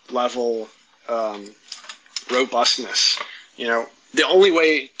level robustness? The only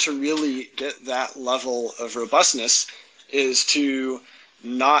way to really get that level of robustness is to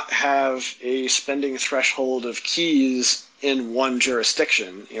not have a spending threshold of keys in one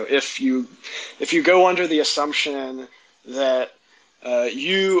jurisdiction. If you go under the assumption that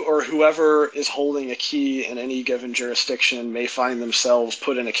you or whoever is holding a key in any given jurisdiction may find themselves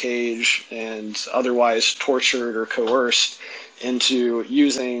put in a cage and otherwise tortured or coerced into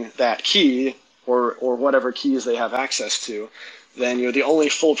using that key or whatever keys they have access to, then the only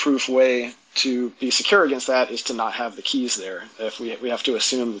foolproof way to be secure against that is to not have the keys there. If we have to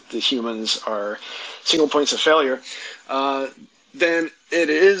assume that the humans are single points of failure. then it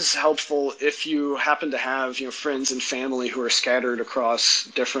is helpful if you happen to have friends and family who are scattered across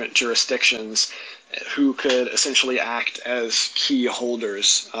different jurisdictions who could essentially act as key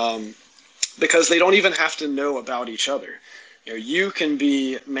holders, because they don't even have to know about each other. You can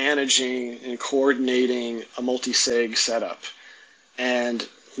be managing and coordinating a multi-sig setup, and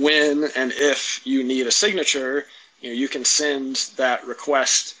when and if you need a signature, you can send that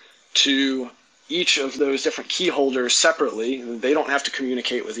request to each of those different key holders separately. They don't have to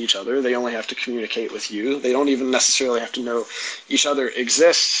communicate with each other. They only have to communicate with you. They don't even necessarily have to know each other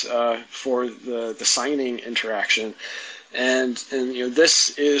exists for the signing interaction. And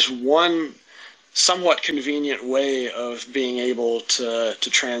this is one somewhat convenient way of being able to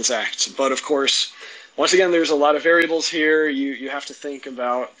transact. But of course, once again, there's a lot of variables here. You have to think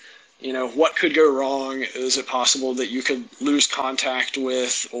about, what could go wrong. Is it possible that you could lose contact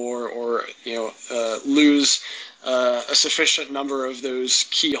with, or lose a sufficient number of those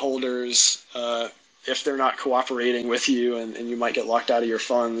key holders if they're not cooperating with you, and you might get locked out of your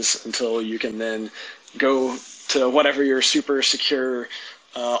funds until you can then go to whatever your super secure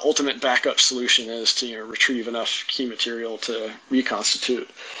ultimate backup solution is to retrieve enough key material to reconstitute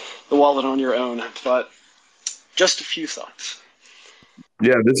the wallet on your own. But just a few thoughts.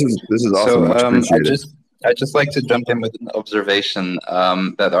 Yeah, this is awesome. So Much appreciated. I'd just like to jump in with an observation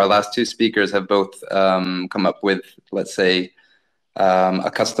that our last two speakers have both come up with, let's say,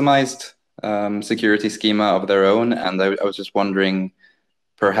 a customized security schema of their own. And I was just wondering,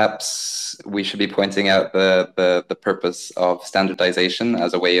 perhaps we should be pointing out the purpose of standardization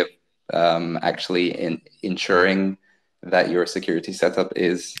as a way of actually ensuring that your security setup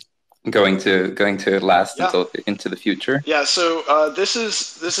is going to last until into the future. Yeah, so this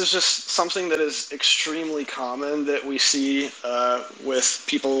is just something that is extremely common that we see with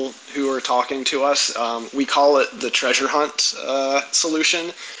people who are talking to us. We call it the treasure hunt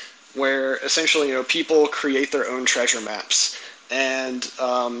solution, where essentially people create their own treasure maps, and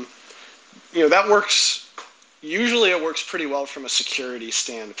that works. Usually, it works pretty well from a security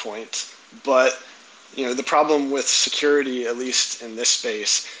standpoint, but the problem with security, at least in this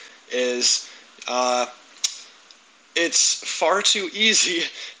space, is it's far too easy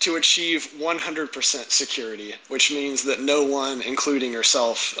to achieve 100% security, which means that no one, including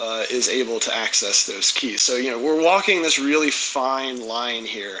yourself, is able to access those keys. So, we're walking this really fine line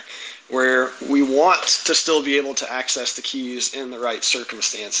here where we want to still be able to access the keys in the right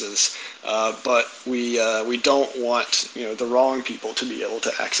circumstances, but we don't want, the wrong people to be able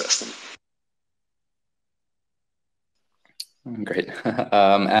to access them. Great.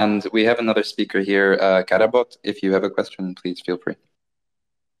 And we have another speaker here, Karabot. If you have a question, please feel free.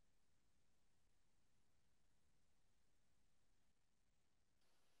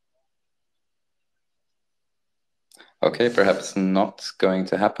 Okay, perhaps not going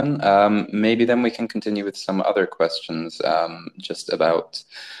to happen. Maybe then we can continue with some other questions, just about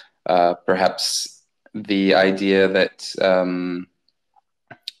perhaps the idea that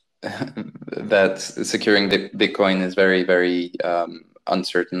that securing Bitcoin is very, very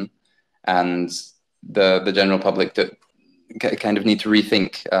uncertain, and the general public kind of need to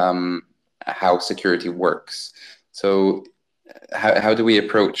rethink how security works. So how do we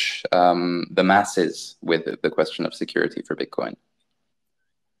approach the masses with the question of security for Bitcoin?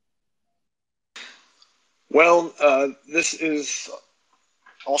 Well, this is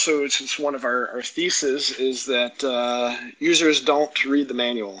also, it's one of our theses, is that users don't read the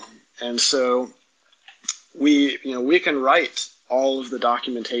manual. And so we can write all of the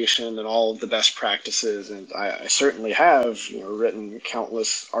documentation and all of the best practices, and I certainly have written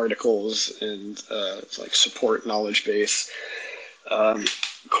countless articles and like support knowledge base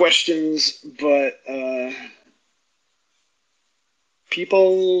questions, but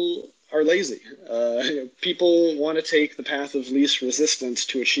people are lazy. People want to take the path of least resistance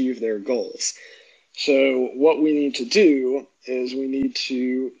to achieve their goals. So what we need to do is we need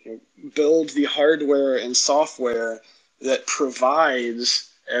to build the hardware and software that provides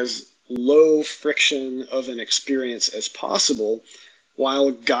as low friction of an experience as possible,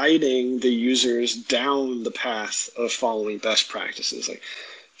 while guiding the users down the path of following best practices. Like,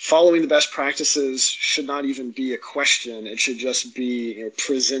 following the best practices should not even be a question. It should just be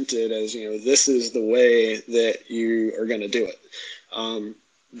presented as, this is the way that you are going to do it.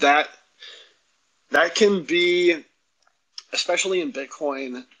 That can be, especially in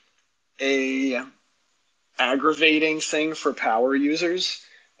Bitcoin, a aggravating thing for power users.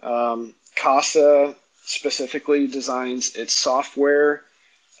 Casa specifically designs its software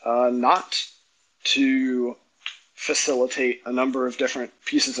not to facilitate a number of different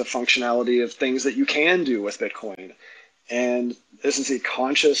pieces of functionality of things that you can do with Bitcoin. And this is a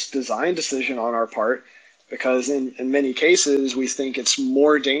conscious design decision on our part, because in many cases, we think it's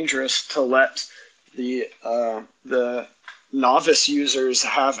more dangerous to let the novice users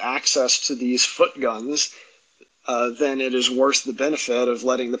have access to these foot guns than it is worth the benefit of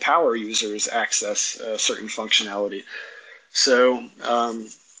letting the power users access certain functionality. So,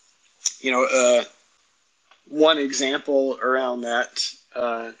 one example around that,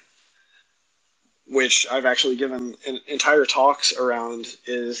 which I've actually given entire talks around,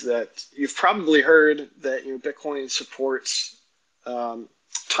 is that you've probably heard that Bitcoin supports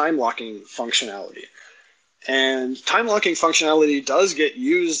time locking functionality. And time locking functionality does get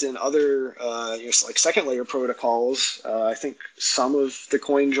used in other like second layer protocols. I think some of the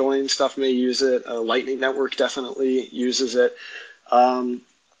CoinJoin stuff may use it. Lightning Network definitely uses it.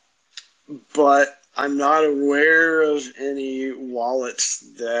 But I'm not aware of any wallets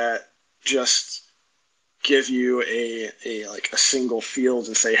that just give you a single field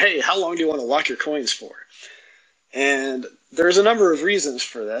and say, hey, how long do you want to lock your coins for? And there's a number of reasons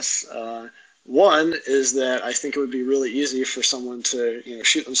for this. One is that I think it would be really easy for someone to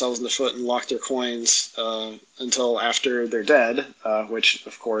shoot themselves in the foot and lock their coins until after they're dead, which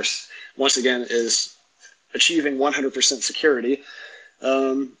of course, once again, is achieving 100% security.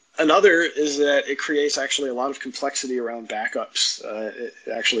 Another is that it creates actually a lot of complexity around backups. It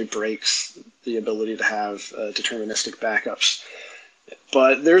actually breaks the ability to have deterministic backups.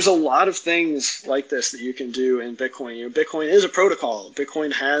 But there's a lot of things like this that you can do in Bitcoin. Bitcoin is a protocol.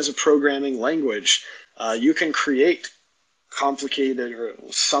 Bitcoin has a programming language. You can create complicated or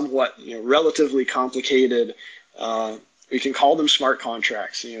somewhat, relatively complicated, we can call them smart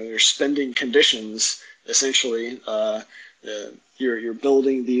contracts. They're spending conditions, essentially. You're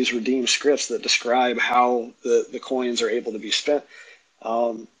building these redeem scripts that describe how the coins are able to be spent.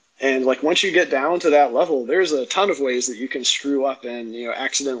 And once you get down to that level, there's a ton of ways that you can screw up and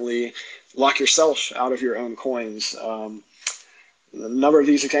accidentally lock yourself out of your own coins. A number of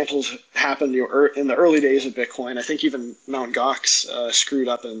these examples happened in the early days of Bitcoin. I think even Mt. Gox screwed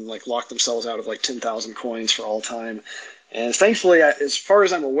up and locked themselves out of 10,000 coins for all time. And thankfully, as far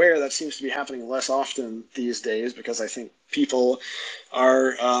as I'm aware, that seems to be happening less often these days, because I think people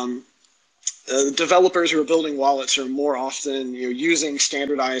are the developers who are building wallets are more often using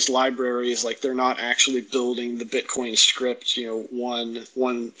standardized libraries. They're not actually building the Bitcoin script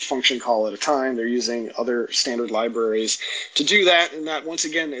one function call at a time. They're using other standard libraries to do that, and that once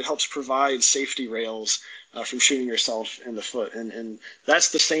again it helps provide safety rails from shooting yourself in the foot. And that's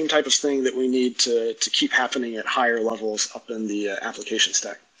the same type of thing that we need to keep happening at higher levels up in the application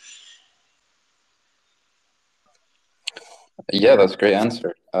stack. Yeah, that's a great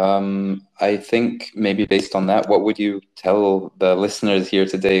answer. I think maybe based on that, what would you tell the listeners here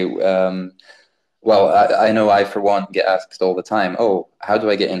today? Well, I know I, for one, get asked all the time, oh, how do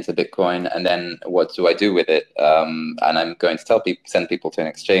I get into Bitcoin? And then what do I do with it? And I'm going to tell people, send people to an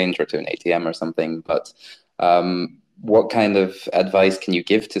exchange or to an ATM or something. But what kind of advice can you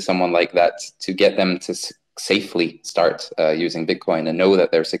give to someone like that to get them to safely start using Bitcoin and know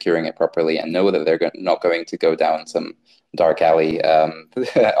that they're securing it properly and know that they're not going to go down some dark alley on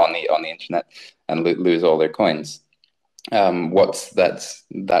the internet and lose all their coins? What's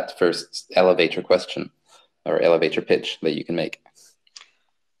that first elevator question or elevator pitch that you can make?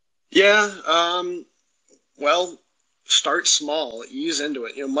 Yeah, well, start small, ease into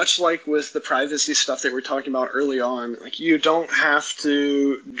it. Much like with the privacy stuff that we're talking about early on, you don't have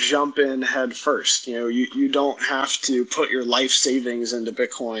to jump in head first. You don't have to put your life savings into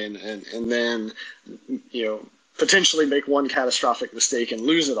Bitcoin and then potentially make one catastrophic mistake and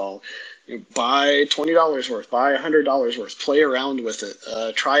lose it all. Buy $20 worth, buy $100 worth, play around with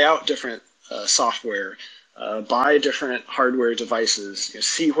it, try out different software, buy different hardware devices,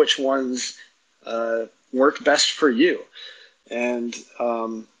 see which ones work best for you. And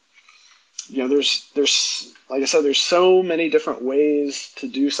there's like I said, there's so many different ways to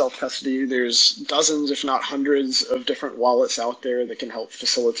do self-custody. There's dozens, if not hundreds, of different wallets out there that can help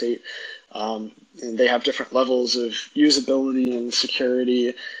facilitate. And they have different levels of usability and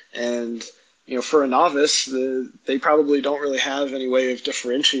security. And for a novice, they probably don't really have any way of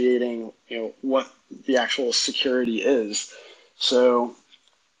differentiating what the actual security is. So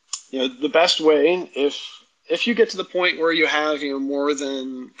the best way, if you get to the point where you have more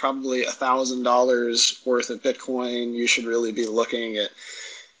than probably $1,000 worth of Bitcoin, you should really be looking at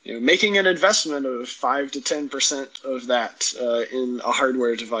making an investment of 5 to 10% of that in a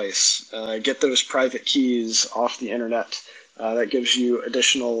hardware device. Get those private keys off the internet. That gives you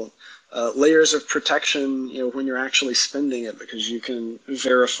additional layers of protection when you're actually spending it, because you can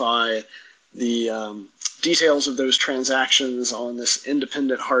verify the details of those transactions on this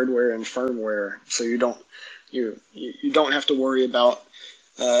independent hardware and firmware, so you don't have to worry about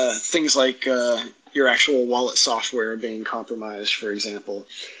things like your actual wallet software being compromised, for example.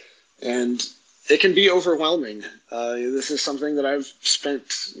 And it can be overwhelming. This is something that I've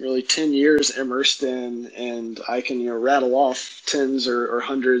spent really 10 years immersed in, and I can rattle off tens or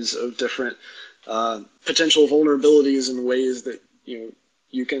hundreds of different potential vulnerabilities and ways that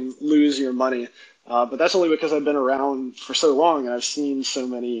you can lose your money. But that's only because I've been around for so long and I've seen so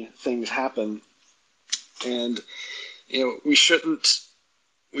many things happen. And we shouldn't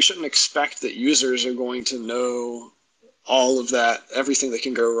expect that users are going to know all of that, everything that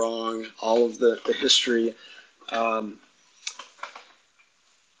can go wrong, all of the history. I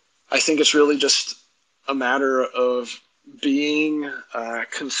think it's really just a matter of being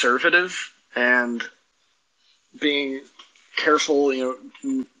conservative and being careful.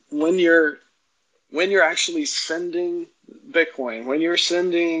 When you're actually sending Bitcoin, when you're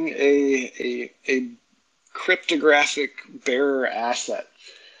sending a cryptographic bearer asset,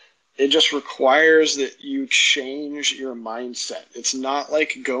 it just requires that you change your mindset. It's not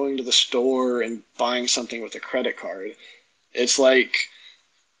like going to the store and buying something with a credit card. It's like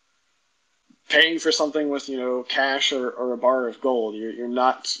paying for something with cash or a bar of gold. You're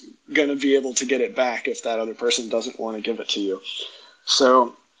not going to be able to get it back if that other person doesn't want to give it to you.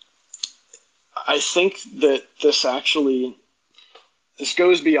 So I think that this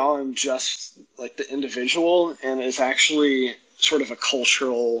goes beyond just like the individual, and is actually sort of a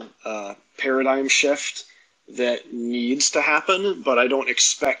cultural paradigm shift that needs to happen, but I don't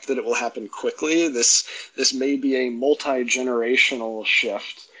expect that it will happen quickly. This may be a multi-generational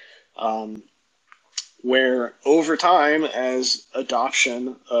shift, where over time, as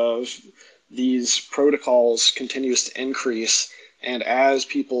adoption of these protocols continues to increase, and as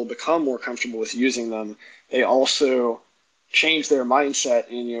people become more comfortable with using them, they also change their mindset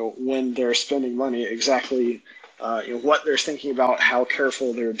in when they're spending money, exactly what they're thinking about, how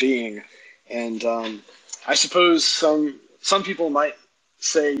careful they're being. And I suppose some people might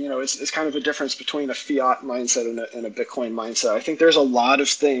say it's kind of a difference between a fiat mindset and a Bitcoin mindset. I think there's a lot of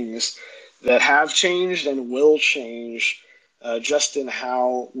things that have changed and will change just in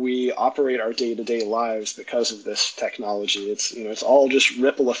how we operate our day-to-day lives because of this technology. It's all just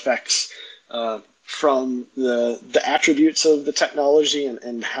ripple effects from the attributes of the technology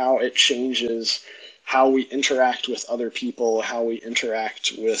and how it changes how we interact with other people, how we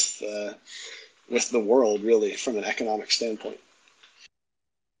interact with the world, really, from an economic standpoint.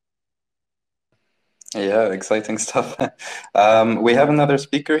 Yeah, exciting stuff. We have another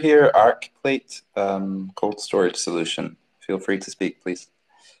speaker here, ArcPlate cold storage solution. Feel free to speak, please.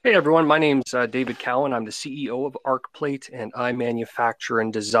 Hey everyone, my name's David Cowan. I'm the CEO of ArcPlate, and I manufacture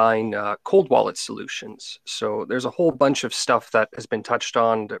and design cold wallet solutions. So there's a whole bunch of stuff that has been touched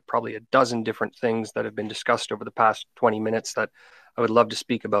on, probably a dozen different things that have been discussed over the past 20 minutes that I would love to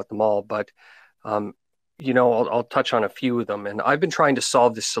speak about them all. But, I'll touch on a few of them. And I've been trying to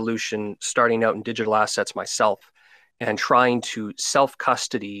solve this solution starting out in digital assets myself and trying to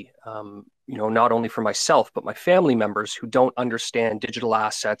self-custody not only for myself, but my family members who don't understand digital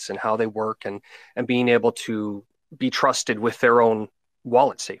assets and how they work, and being able to be trusted with their own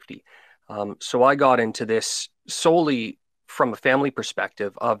wallet safety. So I got into this solely from a family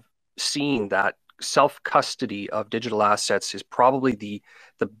perspective of seeing that self-custody of digital assets is probably the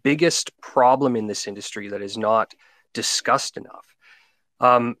biggest problem in this industry that is not discussed enough.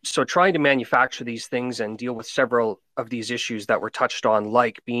 So trying to manufacture these things and deal with several of these issues that were touched on,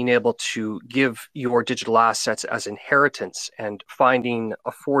 like being able to give your digital assets as inheritance and finding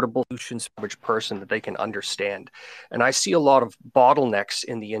affordable solutions for each person that they can understand. And I see a lot of bottlenecks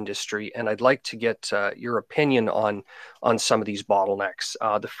in the industry, and I'd like to get your opinion on some of these bottlenecks.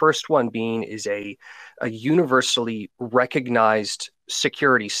 The first one being is a universally recognized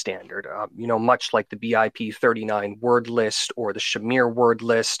security standard, much like the BIP 39 word list or the Shamir word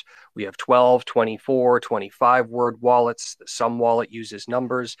list. We have 12, 24, 25 word wallets. Some wallet uses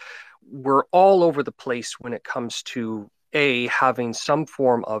numbers. We're all over the place when it comes to having some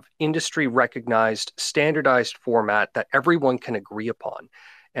form of industry recognized, standardized format that everyone can agree upon.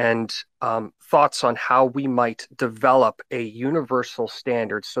 And thoughts on how we might develop a universal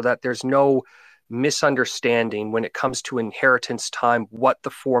standard so that there's no misunderstanding when it comes to inheritance time, what the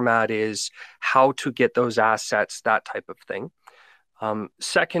format is, how to get those assets, that type of thing.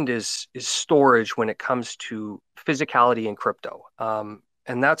 Second is storage when it comes to physicality and crypto.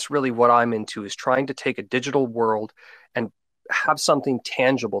 And that's really what I'm into, is trying to take a digital world and have something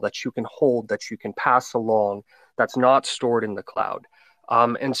tangible that you can hold, that you can pass along, that's not stored in the cloud.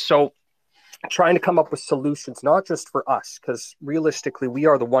 And so trying to come up with solutions, not just for us, because realistically, we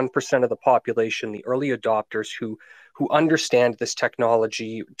are the 1% of the population, the early adopters who understand this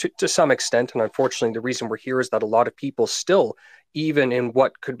technology to some extent. And unfortunately, the reason we're here is that a lot of people still, even in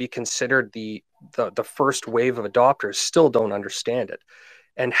what could be considered the first wave of adopters, still don't understand it.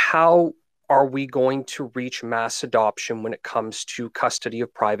 And how are we going to reach mass adoption when it comes to custody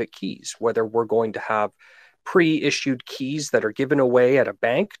of private keys, whether we're going to have pre-issued keys that are given away at a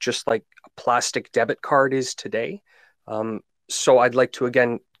bank, just like a plastic debit card is today. So I'd like to,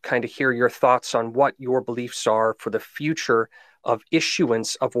 again, kind of hear your thoughts on what your beliefs are for the future of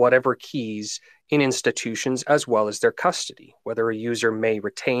issuance of whatever keys in institutions, as well as their custody, whether a user may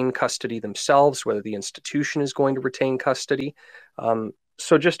retain custody themselves, whether the institution is going to retain custody.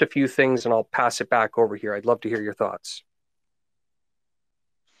 So just a few things, and I'll pass it back over here. I'd love to hear your thoughts.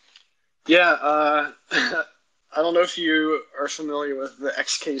 Yeah, I don't know if you are familiar with the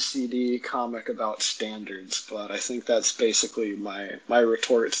XKCD comic about standards, but I think that's basically my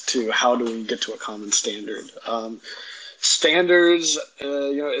retort to how do we get to a common standard. Standards,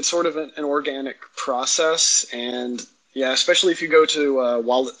 it's sort of an organic process, and yeah, especially if you go to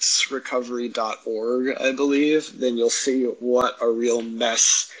walletsrecovery.org, I believe, then you'll see what a real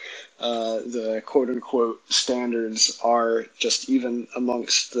mess the quote unquote standards are, just even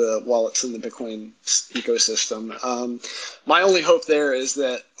amongst the wallets in the Bitcoin ecosystem. My only hope there is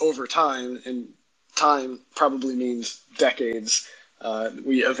that over time, and time probably means decades,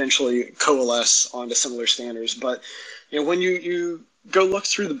 we eventually coalesce onto similar standards. But when you go look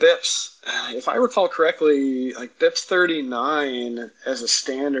through the BIPs, if I recall correctly, like BIPs 39 as a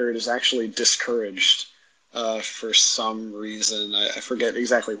standard is actually discouraged for some reason. I forget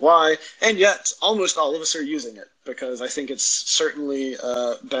exactly why, and yet almost all of us are using it because I think it's certainly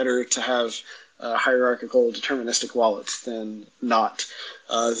better to have hierarchical deterministic wallets than not.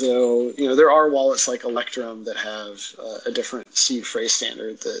 Though there are wallets like Electrum that have a different seed phrase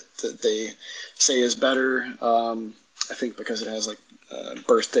standard that they say is better. I think because it has like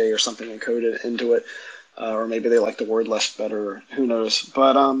birthday or something encoded into it, or maybe they like the word less better. Who knows?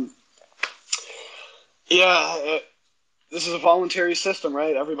 But yeah, this is a voluntary system,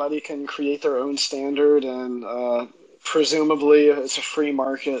 right? Everybody can create their own standard, and presumably if it's a free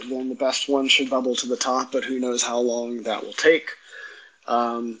market, then the best one should bubble to the top, but who knows how long that will take.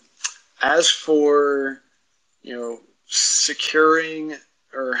 As for, securing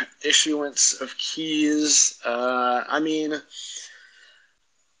or issuance of keys, I mean,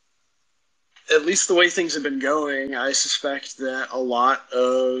 at least the way things have been going, I suspect that a lot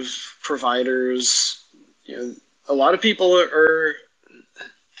of providers, a lot of people are,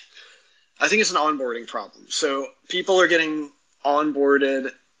 I think it's an onboarding problem. So people are getting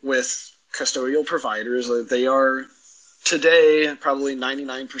onboarded with custodial providers. They are today probably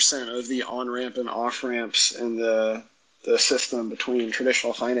 99% of the on-ramp and off-ramps in the system between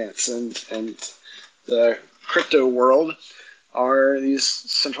traditional finance and the crypto world are these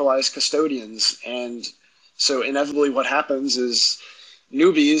centralized custodians. And so inevitably what happens is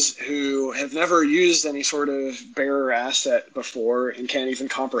newbies who have never used any sort of bearer asset before and can't even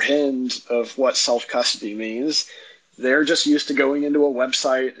comprehend of what self-custody means, they're just used to going into a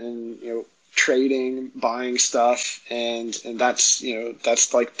website and trading, buying stuff, and that's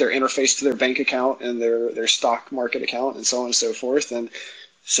that's like their interface to their bank account and their stock market account and so on and so forth. And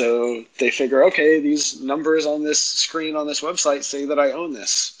so they figure, okay, these numbers on this screen on this website say that I own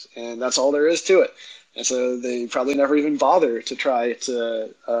this, and that's all there is to it. And so they probably never even bother to try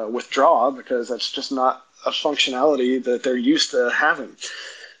to withdraw because that's just not a functionality that they're used to having.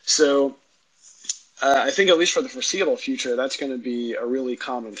 So I think at least for the foreseeable future, that's going to be a really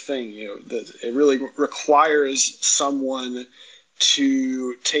common thing. That it really requires someone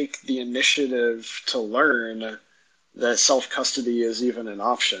to take the initiative to learn that self-custody is even an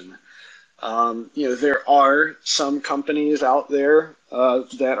option. There are some companies out there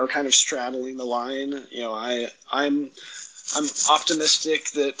that are kind of straddling the line. I'm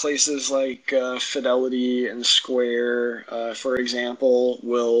optimistic that places like Fidelity and Square, for example,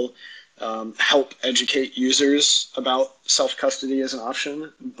 will help educate users about self-custody as an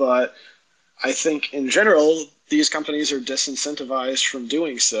option. But I think in general, these companies are disincentivized from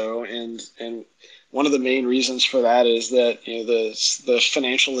doing so, and one of the main reasons for that is that the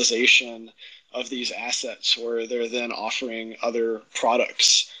financialization of these assets, where they're then offering other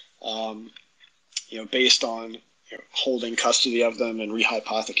products, based on holding custody of them and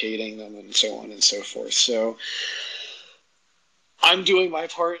rehypothecating them and so on and so forth. So I'm doing my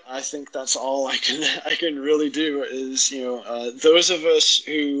part. I think that's all I can really do is those of us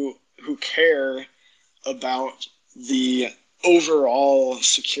who care about the overall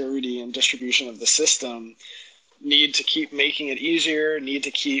security and distribution of the system, need to keep making it easier, need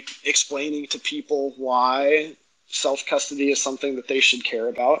to keep explaining to people why self-custody is something that they should care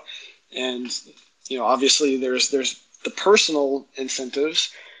about. And, obviously there's the personal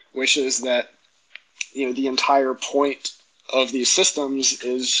incentives, which is that, the entire point of these systems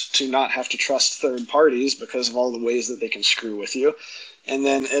is to not have to trust third parties because of all the ways that they can screw with you. And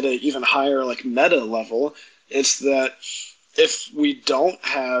then at an even higher meta level, it's that if we don't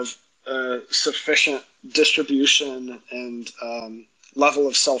have sufficient distribution and level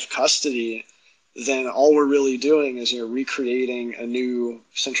of self-custody, then all we're really doing is recreating a new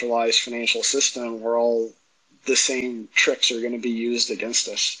centralized financial system where all the same tricks are going to be used against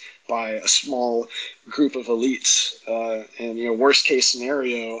us by a small group of elites. And worst case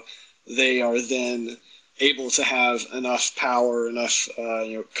scenario, they are then able to have enough power, enough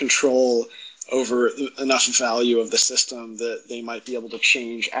control over enough value of the system that they might be able to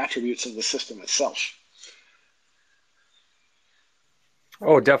change attributes of the system itself.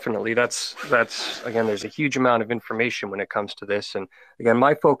 Oh, definitely. That's again, there's a huge amount of information when it comes to this. And again,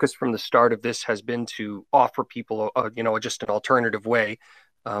 my focus from the start of this has been to offer people, just an alternative way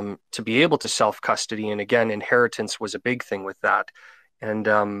to be able to self-custody. And again, inheritance was a big thing with that. And,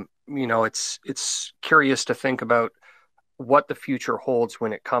 it's curious to think about what the future holds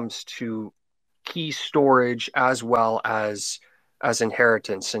when it comes to key storage as well as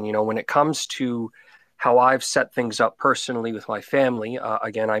inheritance. And when it comes to how I've set things up personally with my family,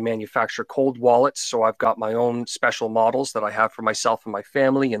 again, I manufacture cold wallets, so I've got my own special models that I have for myself and my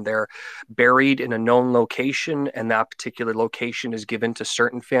family, and they're buried in a known location, and that particular location is given to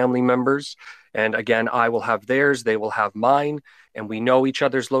certain family members. And again, I will have theirs, they will have mine, and we know each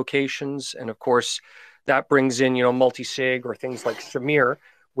other's locations. And of course, that brings in multi-sig or things like Shamir,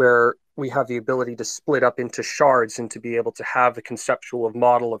 where we have the ability to split up into shards and to be able to have the conceptual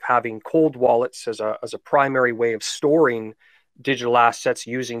model of having cold wallets as a primary way of storing digital assets,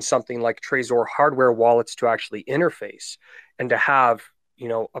 using something like Trezor hardware wallets to actually interface, and to have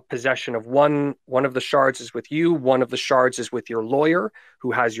a possession of one of the shards is with you, one of the shards is with your lawyer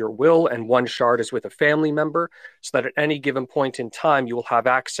who has your will, and one shard is with a family member, so that at any given point in time you will have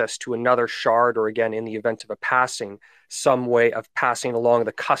access to another shard, or again, in the event of a passing, some way of passing along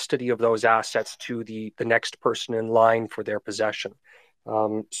the custody of those assets to the next person in line for their possession.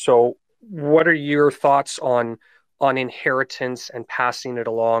 So what are your thoughts on inheritance and passing it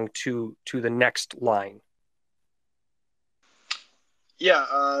along to the next line? Yeah,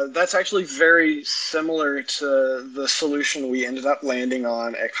 that's actually very similar to the solution we ended up landing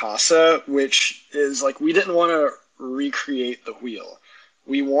on at Casa, which is we didn't want to recreate the wheel.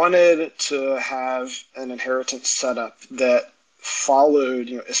 We wanted to have an inheritance setup that followed,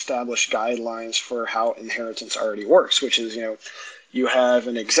 established guidelines for how inheritance already works, which is, you have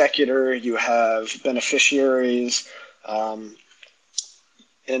an executor, you have beneficiaries. In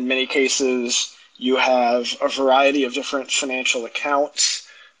many cases, you have a variety of different financial accounts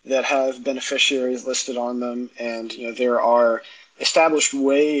that have beneficiaries listed on them. And, there are established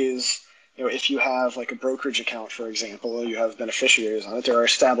ways, if you have a brokerage account, for example, you have beneficiaries on it, there are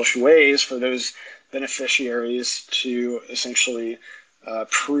established ways for those beneficiaries to essentially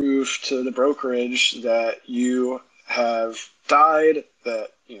prove to the brokerage that you have died, that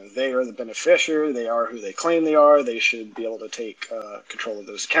they are the beneficiary, they are who they claim they are, they should be able to take control of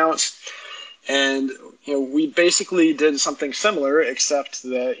those accounts. And we basically did something similar, except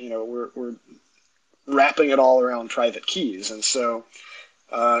that we're wrapping it all around private keys. And so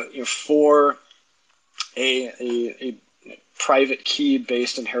for a private key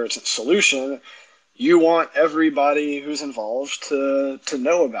based inheritance solution, you want everybody who's involved to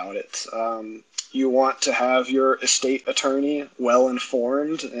know about it. You want to have your estate attorney well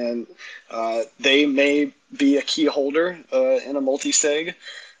informed, and they may be a key holder in a multi-sig.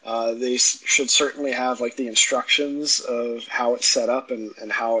 They should certainly have the instructions of how it's set up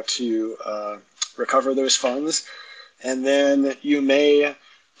and how to recover those funds. And then you may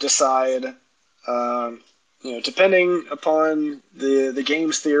decide, depending upon the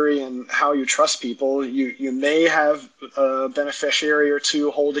game's theory and how you trust people, you may have a beneficiary or two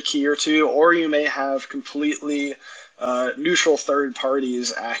hold a key or two, or you may have completely neutral third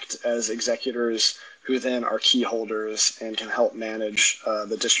parties act as executors who then are key holders and can help manage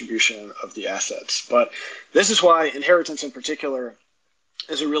the distribution of the assets. But this is why inheritance in particular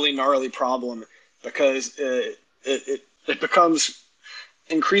is a really gnarly problem, because it becomes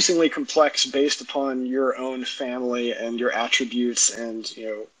increasingly complex based upon your own family and your attributes and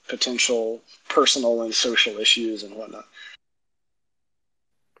potential personal and social issues and whatnot.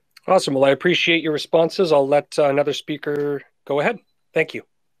 Awesome. Well, I appreciate your responses. I'll let another speaker go ahead. Thank you.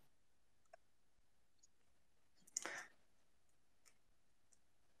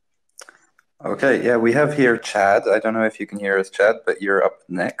 Okay, yeah, we have here Chad. I don't know if you can hear us, Chad, but you're up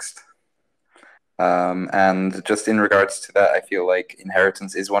next. And just in regards to that, I feel like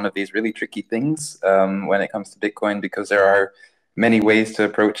inheritance is one of these really tricky things when it comes to Bitcoin, because there are many ways to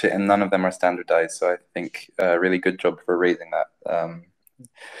approach it and none of them are standardized. So I think a really good job for raising that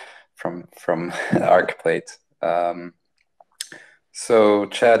from ArcPlate. So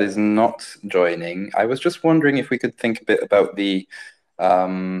Chad is not joining. I was just wondering if we could think a bit about the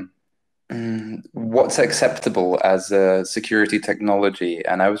what's acceptable as a security technology.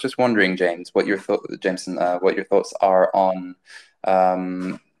 And I was just wondering, James, what your Jameson, what your thoughts are on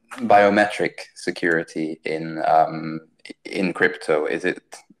biometric security in crypto. Is it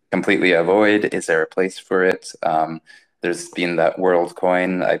completely a void? Is there a place for it? There's been that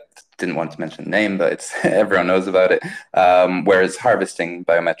WorldCoin. I didn't want to mention the name, but it's everyone knows about it. Where it's harvesting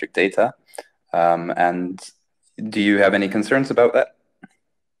biometric data. And do you have any concerns about that?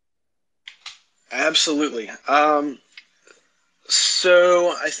 Absolutely.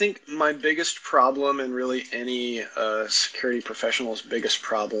 So I think my biggest problem, and really any security professional's biggest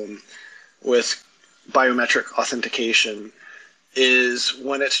problem with biometric authentication, is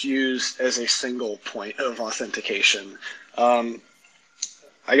when it's used as a single point of authentication.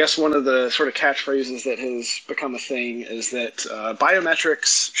 I guess one of the sort of catchphrases that has become a thing is that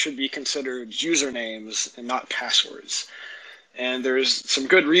biometrics should be considered usernames and not passwords. And there's some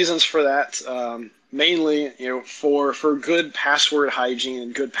good reasons for that. Mainly, for good password hygiene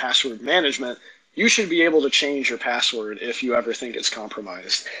and good password management, you should be able to change your password if you ever think it's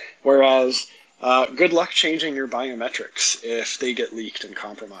compromised. Whereas, good luck changing your biometrics if they get leaked and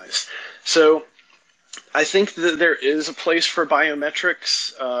compromised. So I think that there is a place for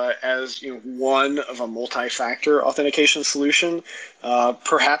biometrics as one of a multi-factor authentication solution.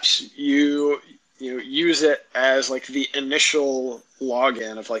 Perhaps you use it as like the initial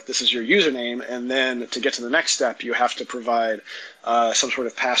login of like, this is your username, and then to get to the next step you have to provide some sort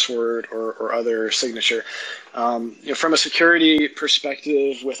of password or other signature. From a security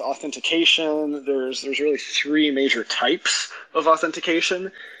perspective with authentication, there's really three major types of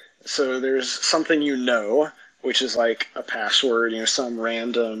authentication. So there's something which is like a password, some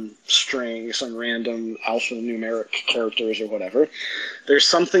random string, some random alphanumeric characters or whatever. There's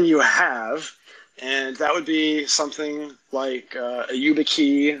something you have, and that would be something like a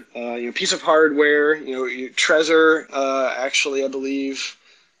YubiKey, piece of hardware. Trezor, actually, I believe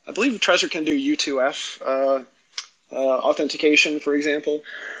Trezor can do U2F authentication, for example.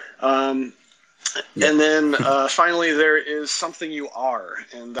 And then finally, there is something you are,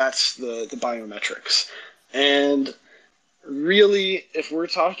 and that's the biometrics. And really, if we're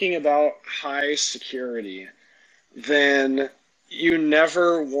talking about high security, then you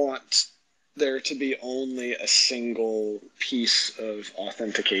never want there to be only a single piece of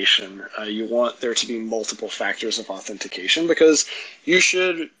authentication. You want there to be multiple factors of authentication, because you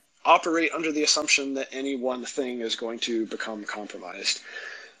should operate under the assumption that any one thing is going to become compromised.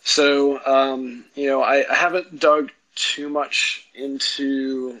 So, I haven't dug too much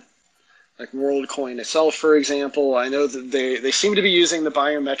into like WorldCoin itself, for example. I know that they seem to be using the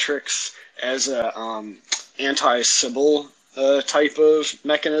biometrics as a anti-Sybil type of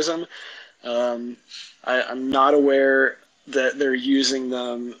mechanism. I'm not aware that they're using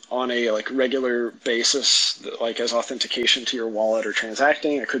them on a like regular basis, like as authentication to your wallet or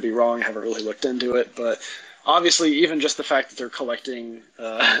transacting. I could be wrong. I haven't really looked into it, but obviously, even just the fact that they're collecting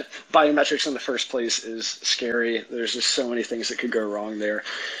biometrics in the first place is scary. There's just so many things that could go wrong there.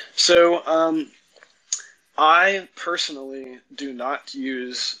 So I personally do not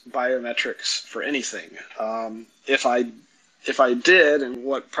use biometrics for anything. If I did, and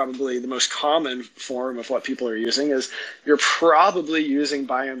what probably the most common form of what people are using is, you're probably using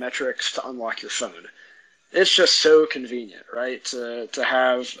biometrics to unlock your phone. It's just so convenient, right? To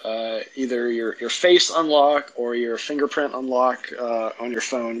have either your face unlock or your fingerprint unlock on your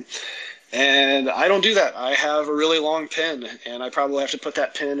phone. And I don't do that. I have a really long pin, and I probably have to put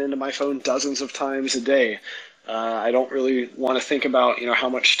that pin into my phone dozens of times a day. I don't really want to think about how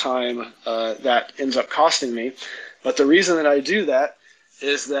much time that ends up costing me. But the reason that I do that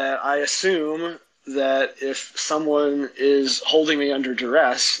is that I assume that if someone is holding me under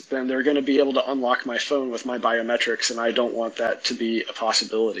duress, then they're going to be able to unlock my phone with my biometrics, and I don't want that to be a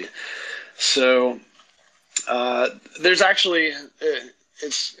possibility. So there's actually,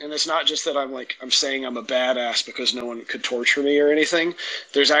 it's not just that I'm saying I'm a badass because no one could torture me or anything.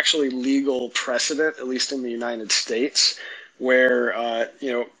 There's actually legal precedent, at least in the United States, where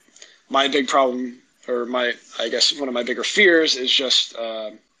my big problem, or I guess one of my bigger fears, is just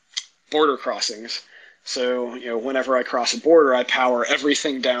border crossings. So, whenever I cross a border, I power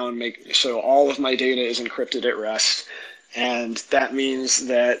everything down, so all of my data is encrypted at rest. And that means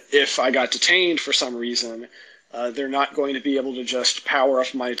that if I got detained for some reason, they're not going to be able to just power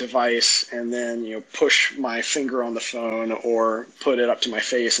up my device and then, push my finger on the phone or put it up to my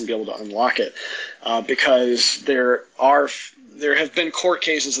face and be able to unlock it, because there have been court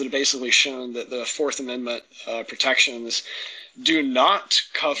cases that have basically shown that the Fourth Amendment protections do not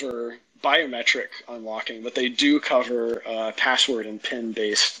cover biometric unlocking, but they do cover password and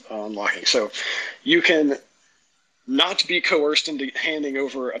PIN-based unlocking. So you can not be coerced into handing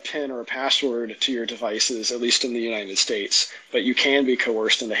over a PIN or a password to your devices, at least in the United States, but you can be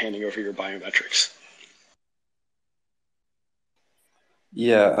coerced into handing over your biometrics.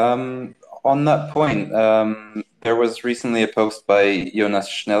 Yeah, on that point, there was recently a post by Jonas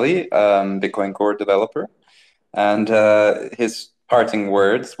Schnelli, Bitcoin Core developer, and his parting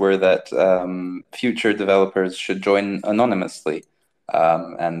words were that future developers should join anonymously.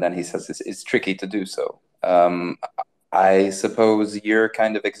 And then he says it's tricky to do so. I suppose you're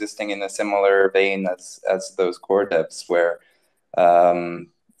kind of existing in a similar vein as those core devs, where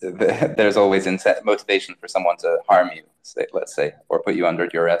there's always motivation for someone to harm you, let's say, or put you under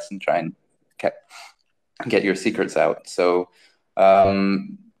duress and try and get your secrets out. So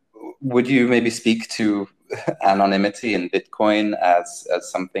would you maybe speak to anonymity in Bitcoin as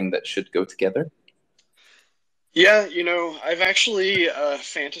something that should go together? Yeah, I've actually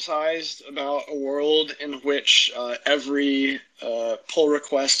fantasized about a world in which every pull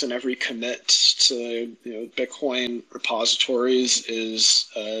request and every commit to Bitcoin repositories is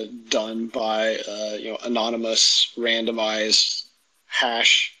done by anonymous, randomized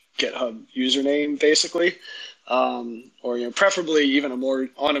hash GitHub username, basically, or preferably even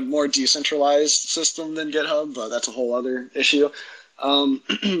on a more decentralized system than GitHub, but that's a whole other issue.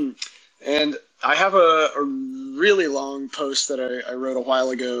 And I have a really long post that I wrote a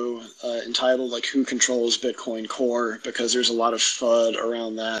while ago entitled Who Controls Bitcoin Core, because there's a lot of FUD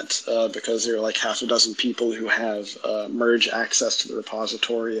around that, because there are like half a dozen people who have merge access to the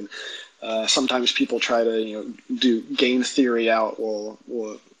repository, and sometimes people try to do game theory out,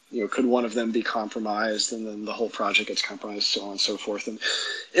 could one of them be compromised, and then the whole project gets compromised, so on and so forth. And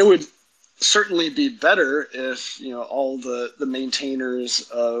it would certainly be better if all the maintainers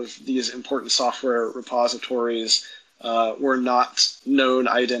of these important software repositories were not known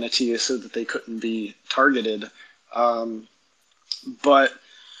identities so that they couldn't be targeted. But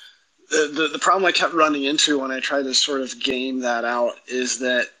the problem I kept running into when I tried to sort of game that out is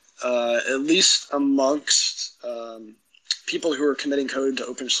that at least amongst people who are committing code to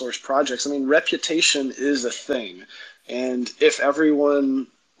open source projects, reputation is a thing. And if everyone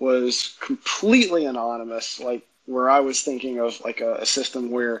was completely anonymous, like where I was thinking of like a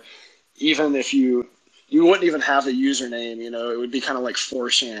system where even if you wouldn't even have a username, it would be kind of like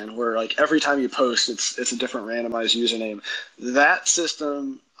 4chan, where like every time you post, it's a different randomized username. That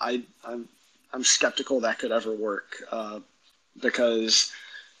system, I'm skeptical that could ever work, because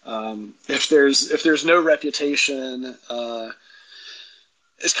if there's no reputation,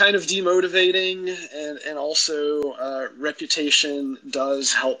 it's kind of demotivating, and also reputation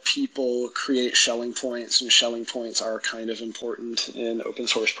does help people create Schelling points, and Schelling points are kind of important in open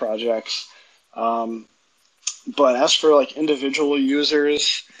source projects. But as for like individual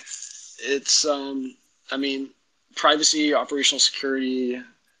users, it's privacy, operational security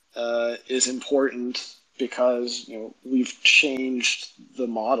is important, because we've changed the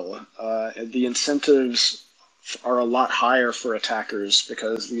model. The incentives are a lot higher for attackers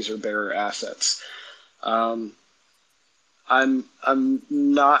because these are bearer assets. I'm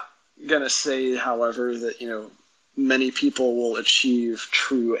not gonna say, however, that many people will achieve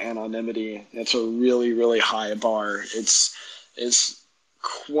true anonymity. It's a really, really high bar. It's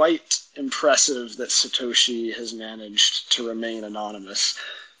quite impressive that Satoshi has managed to remain anonymous.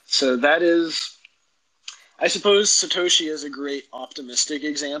 So that is, I suppose Satoshi is a great optimistic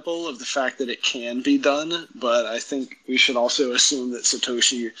example of the fact that it can be done, but I think we should also assume that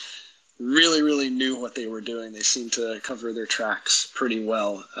Satoshi really, really knew what they were doing. They seem to cover their tracks pretty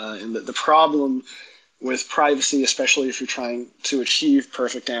well. And the problem with privacy, especially if you're trying to achieve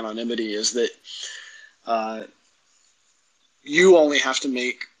perfect anonymity, is that you only have to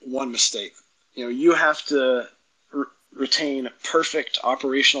make one mistake. You have to retain perfect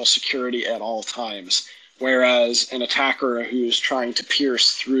operational security at all times. Whereas an attacker who's trying to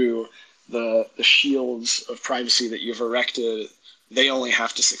pierce through the shields of privacy that you've erected, they only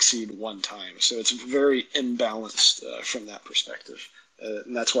have to succeed one time. So it's very imbalanced from that perspective.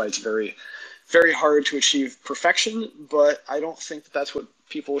 And that's why it's very, very hard to achieve perfection, but I don't think that that's what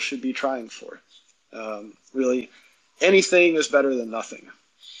people should be trying for. Really, anything is better than nothing.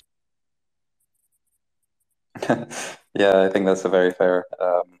 Yeah, I think that's a very fair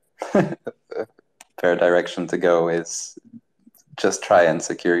fair direction to go, is just try and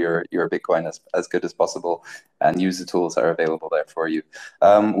secure your Bitcoin as good as possible and use the tools that are available there for you.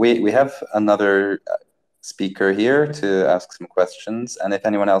 We have another speaker here to ask some questions, and if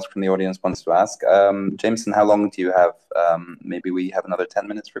anyone else from the audience wants to ask, Jameson, how long do you have? Maybe we have another 10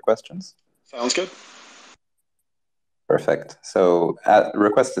 minutes for questions. Sounds good. Perfect. So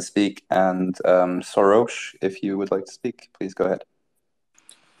request to speak, and Sorosh, if you would like to speak, please go ahead.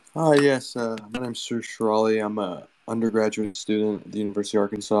 Yes, my name's Sir Shirali. I'm a undergraduate student at the University of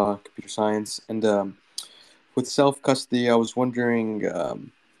Arkansas, computer science. And with self-custody, I was wondering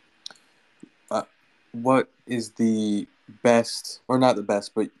what is the best, or not the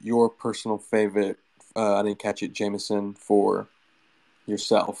best, but your personal favorite, I didn't catch it, Jameson, for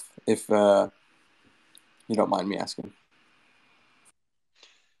yourself, if you don't mind me asking.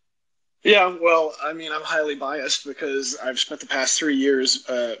 Yeah, well, I mean, I'm highly biased because I've spent the past 3 years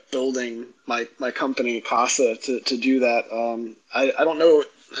building my company, Casa, to do that. I don't know,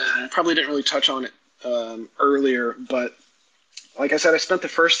 I probably didn't really touch on it earlier, but like I said, I spent the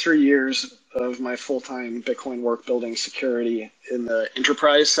first 3 years of my full-time Bitcoin work building security in the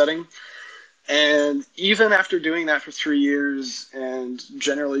enterprise setting. And even after doing that for 3 years and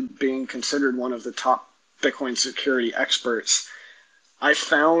generally being considered one of the top Bitcoin security experts, I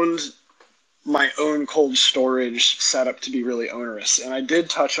found my own cold storage setup to be really onerous. And I did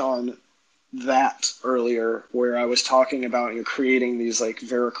touch on that earlier, where I was talking about creating these like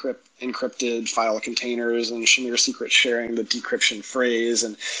Veracrypt encrypted file containers and Shamir secret sharing the decryption phrase.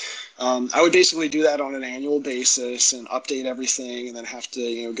 And I would basically do that on an annual basis and update everything, and then have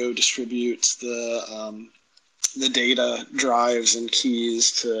to go distribute the data drives and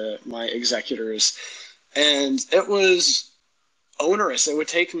keys to my executors. And it was onerous. It would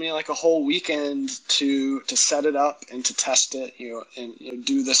take me like a whole weekend to set it up and to test it, and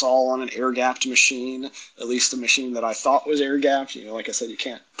do this all on an air-gapped machine, at least a machine that I thought was air-gapped. Like I said, you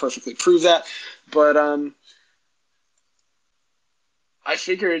can't perfectly prove that, but I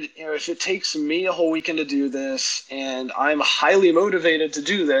figured, if it takes me a whole weekend to do this, and I'm highly motivated to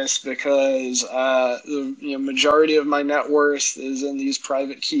do this because the majority of my net worth is in these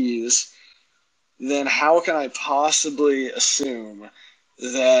private keys, then how can I possibly assume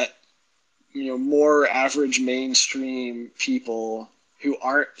that more average mainstream people who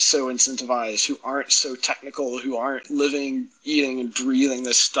aren't so incentivized, who aren't so technical, who aren't living, eating, and breathing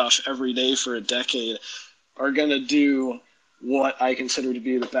this stuff every day for a decade are going to do what I consider to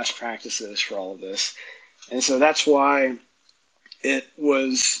be the best practices for all of this? And so that's why it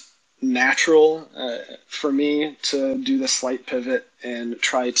was natural for me to do this slight pivot and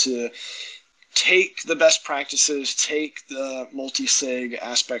try to take the best practices, take the multi-sig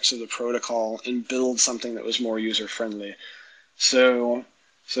aspects of the protocol, and build something that was more user-friendly. So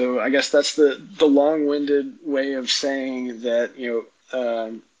I guess that's the long-winded way of saying that,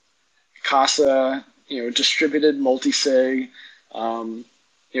 Casa, distributed multi-sig.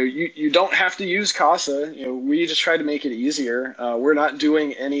 You don't have to use Casa. We just try to make it easier. We're not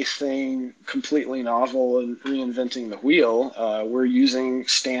doing anything completely novel and reinventing the wheel. We're using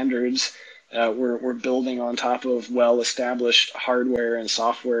standards. We're building on top of well-established hardware and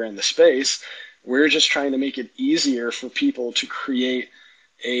software in the space. We're just trying to make it easier for people to create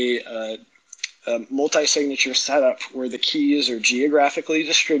a multi-signature setup where the keys are geographically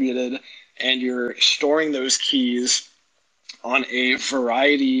distributed and you're storing those keys on a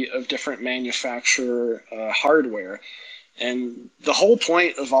variety of different manufacturer hardware. And the whole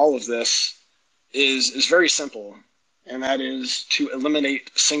point of all of this is very simple, and that is to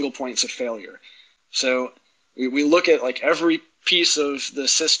eliminate single points of failure. So we look at like every piece of the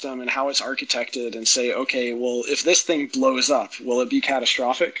system and how it's architected and say, okay, well, if this thing blows up, will it be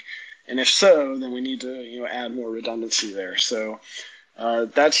catastrophic? And if so, then we need to add more redundancy there. So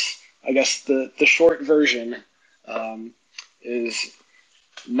that's, I guess, the short version is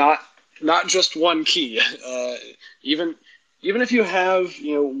not just one key. Even if you have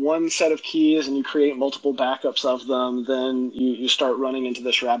one set of keys and you create multiple backups of them, then you start running into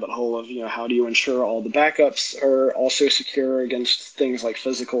this rabbit hole of how do you ensure all the backups are also secure against things like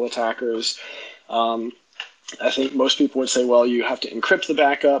physical attackers. I think most people would say, well, you have to encrypt the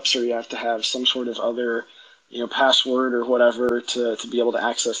backups, or you have to have some sort of other password or whatever to be able to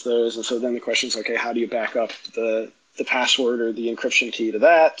access those. And so then the question is, okay, how do you back up the password or the encryption key to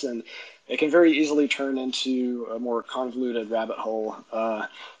that? And it can very easily turn into a more convoluted rabbit hole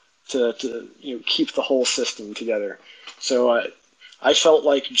to keep the whole system together. So I felt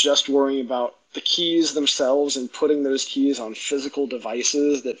like just worrying about the keys themselves and putting those keys on physical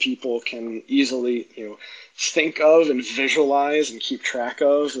devices that people can easily think of and visualize and keep track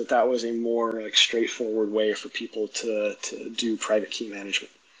of, that was a more like straightforward way for people to do private key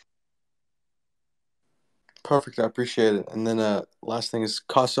management. Perfect. I appreciate it. And then last thing is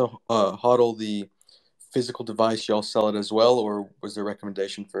Casa HODL, the physical device, y'all sell it as well, or was there a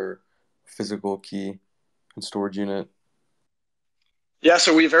recommendation for physical key and storage unit? Yeah,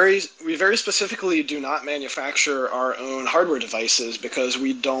 so we very specifically do not manufacture our own hardware devices because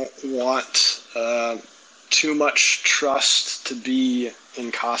we don't want too much trust to be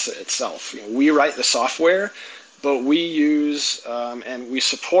in Casa itself. We write the software, but we use and we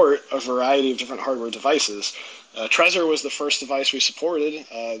support a variety of different hardware devices. Trezor was the first device we supported.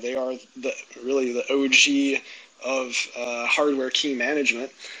 They are really the OG of hardware key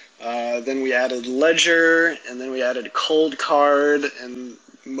management. Then we added Ledger, and then we added Cold Card, and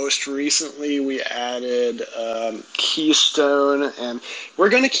most recently we added Keystone, and we're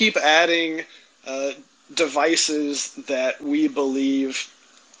going to keep adding devices that we believe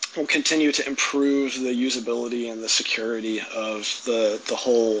will continue to improve the usability and the security of the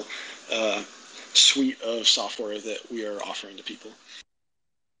whole suite of software that we are offering to people.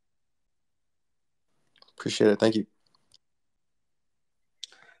 Appreciate it. Thank you.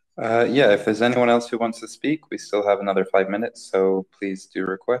 Yeah, if there's anyone else who wants to speak, we still have another 5 minutes, so please do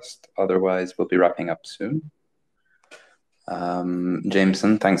request. Otherwise, we'll be wrapping up soon.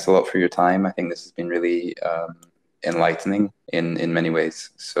 Jameson, thanks a lot for your time. I think this has been really enlightening in many ways.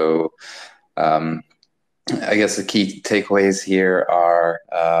 So I guess the key takeaways here are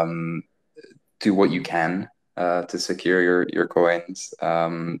do what you can to secure your coins.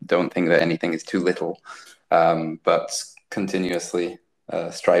 Don't think that anything is too little, but continuously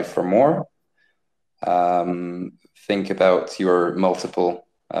strive for more. Think about your multiple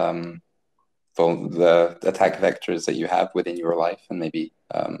the attack vectors that you have within your life and maybe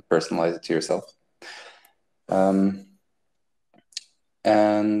personalize it to yourself.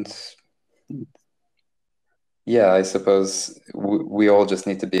 And yeah, I suppose we all just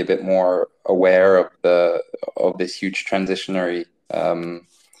need to be a bit more aware of this huge transitionary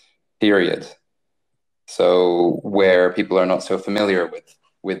period. So where people are not so familiar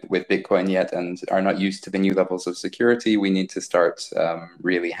with Bitcoin yet and are not used to the new levels of security, we need to start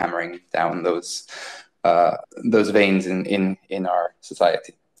really hammering down those veins in our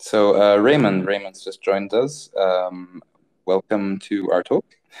society. So Raymond's just joined us. Welcome to our talk.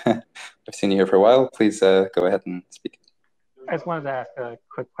 I've seen you here for a while. Please go ahead and speak. I just wanted to ask a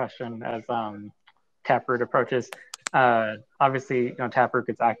quick question as Taproot approaches. Obviously, Taproot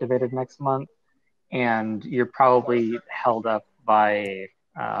gets activated next month, and you're probably held up by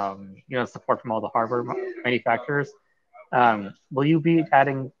support from all the hardware manufacturers. Will you be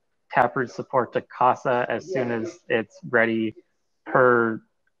adding Taproot support to Casa as soon as it's ready per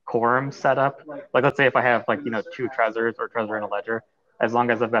quorum setup? Like, let's say if I have two Trezors or Trezor and a Ledger, as long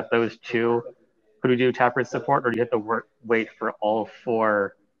as I've got those two, could we do Taproot support, or do you have to wait for all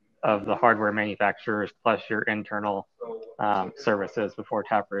four of the hardware manufacturers plus your internal services before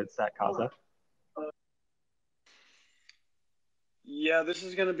Taproot's at Casa? Yeah, this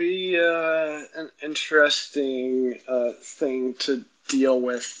is going to be an interesting thing to deal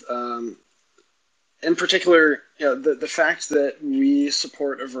with. In particular, the fact that we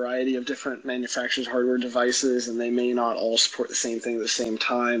support a variety of different manufacturers' hardware devices and they may not all support the same thing at the same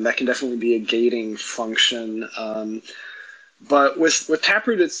time, that can definitely be a gating function. But with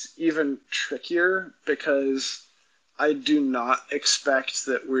Taproot, it's even trickier because I do not expect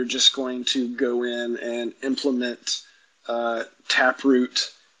that we're just going to go in and implement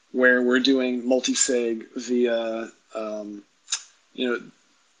Taproot where we're doing multi-sig via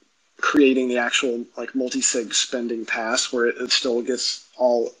creating the actual multi-sig spending pass where it still gets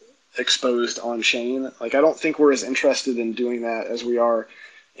all exposed on chain. I don't think we're as interested in doing that as we are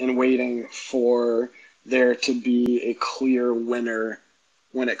in waiting for there to be a clear winner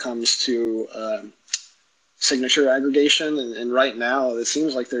when it comes to signature aggregation. And right now it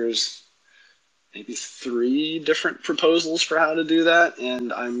seems like there's maybe 3 different proposals for how to do that,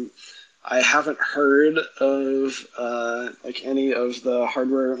 and I haven't heard of any of the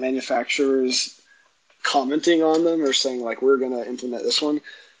hardware manufacturers commenting on them or saying we're going to implement this one.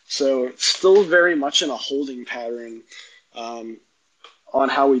 So it's still very much in a holding pattern on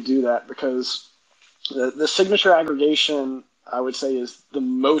how we do that, because the signature aggregation, I would say, is the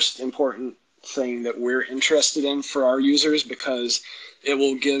most important thing that we're interested in for our users, because it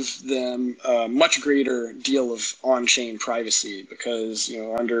will give them a much greater deal of on-chain privacy, because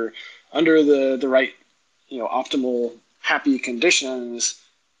under the right optimal happy conditions,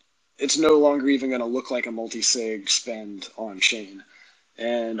 it's no longer even going to look like a multi-sig spend on chain.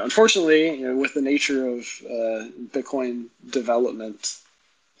 And unfortunately, with the nature of Bitcoin development,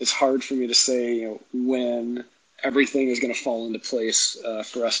 it's hard for me to say when everything is going to fall into place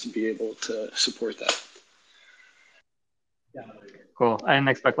for us to be able to support that. Cool. I didn't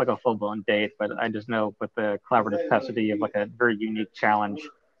expect like a full-blown date, but I just know with the collaborative custody of like a very unique challenge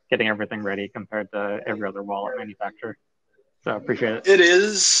getting everything ready compared to every other wallet manufacturer. So appreciate it. It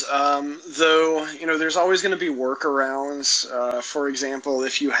is, though, there's always going to be workarounds. For example,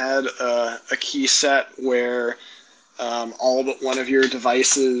 if you had a key set where all but one of your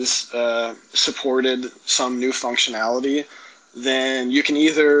devices supported some new functionality, then you can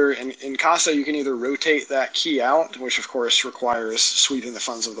either, in Casa, you can either rotate that key out, which of course requires sweeping the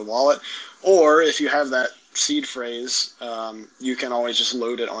funds of the wallet, or if you have that seed phrase, you can always just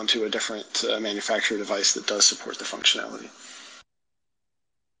load it onto a different manufacturer device that does support the functionality.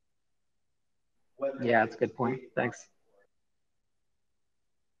 Yeah, that's a good point. Thanks.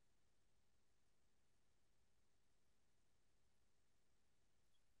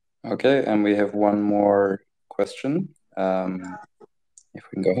 Okay, and we have one more question. If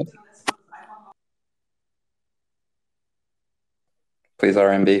we can go ahead. Please,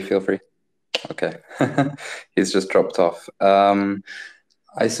 RMB, feel free. Okay, he's just dropped off.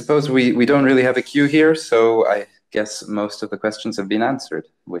 I suppose we don't really have a queue here, so I guess most of the questions have been answered,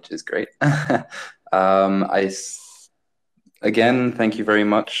 which is great. Again, thank you very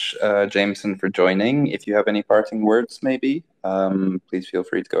much, Jameson, for joining. If you have any parting words, maybe, please feel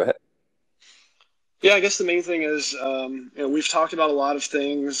free to go ahead. Yeah, I guess the main thing is, we've talked about a lot of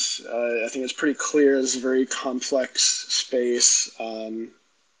things. I think it's pretty clear it's a very complex space.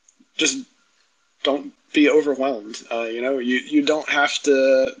 Just don't be overwhelmed. You don't have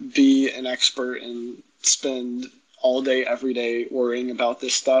to be an expert and spend all day, every day worrying about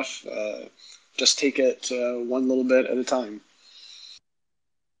this stuff. Just take it one little bit at a time.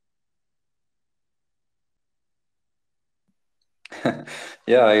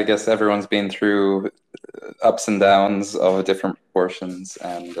 Yeah, I guess everyone's been through ups and downs of different proportions,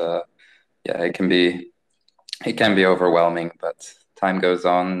 and yeah, it can be overwhelming, but time goes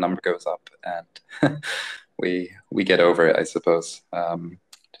on, number goes up, and we get over it, I suppose.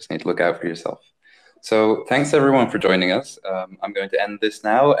 Just need to look out for yourself. So thanks everyone for joining us. I'm going to end this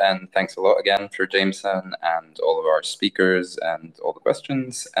now, and thanks a lot again for Jameson and all of our speakers and all the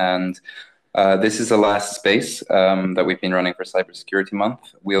questions. And this is the last space that we've been running for Cybersecurity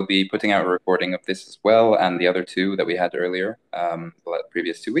Month. We'll be putting out a recording of this as well, and the other two that we had earlier, the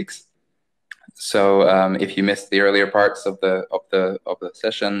previous 2 weeks. So if you missed the earlier parts of the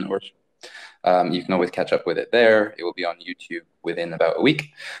session, or you can always catch up with it there. It will be on YouTube within about a week.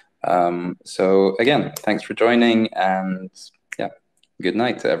 So again, thanks for joining, and yeah, good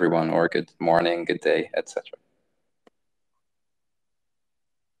night to everyone, or good morning, good day, etc.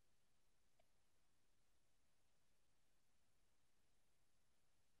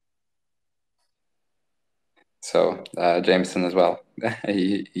 So Jameson as well,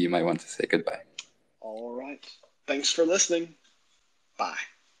 you might want to say goodbye. All right. Thanks for listening. Bye.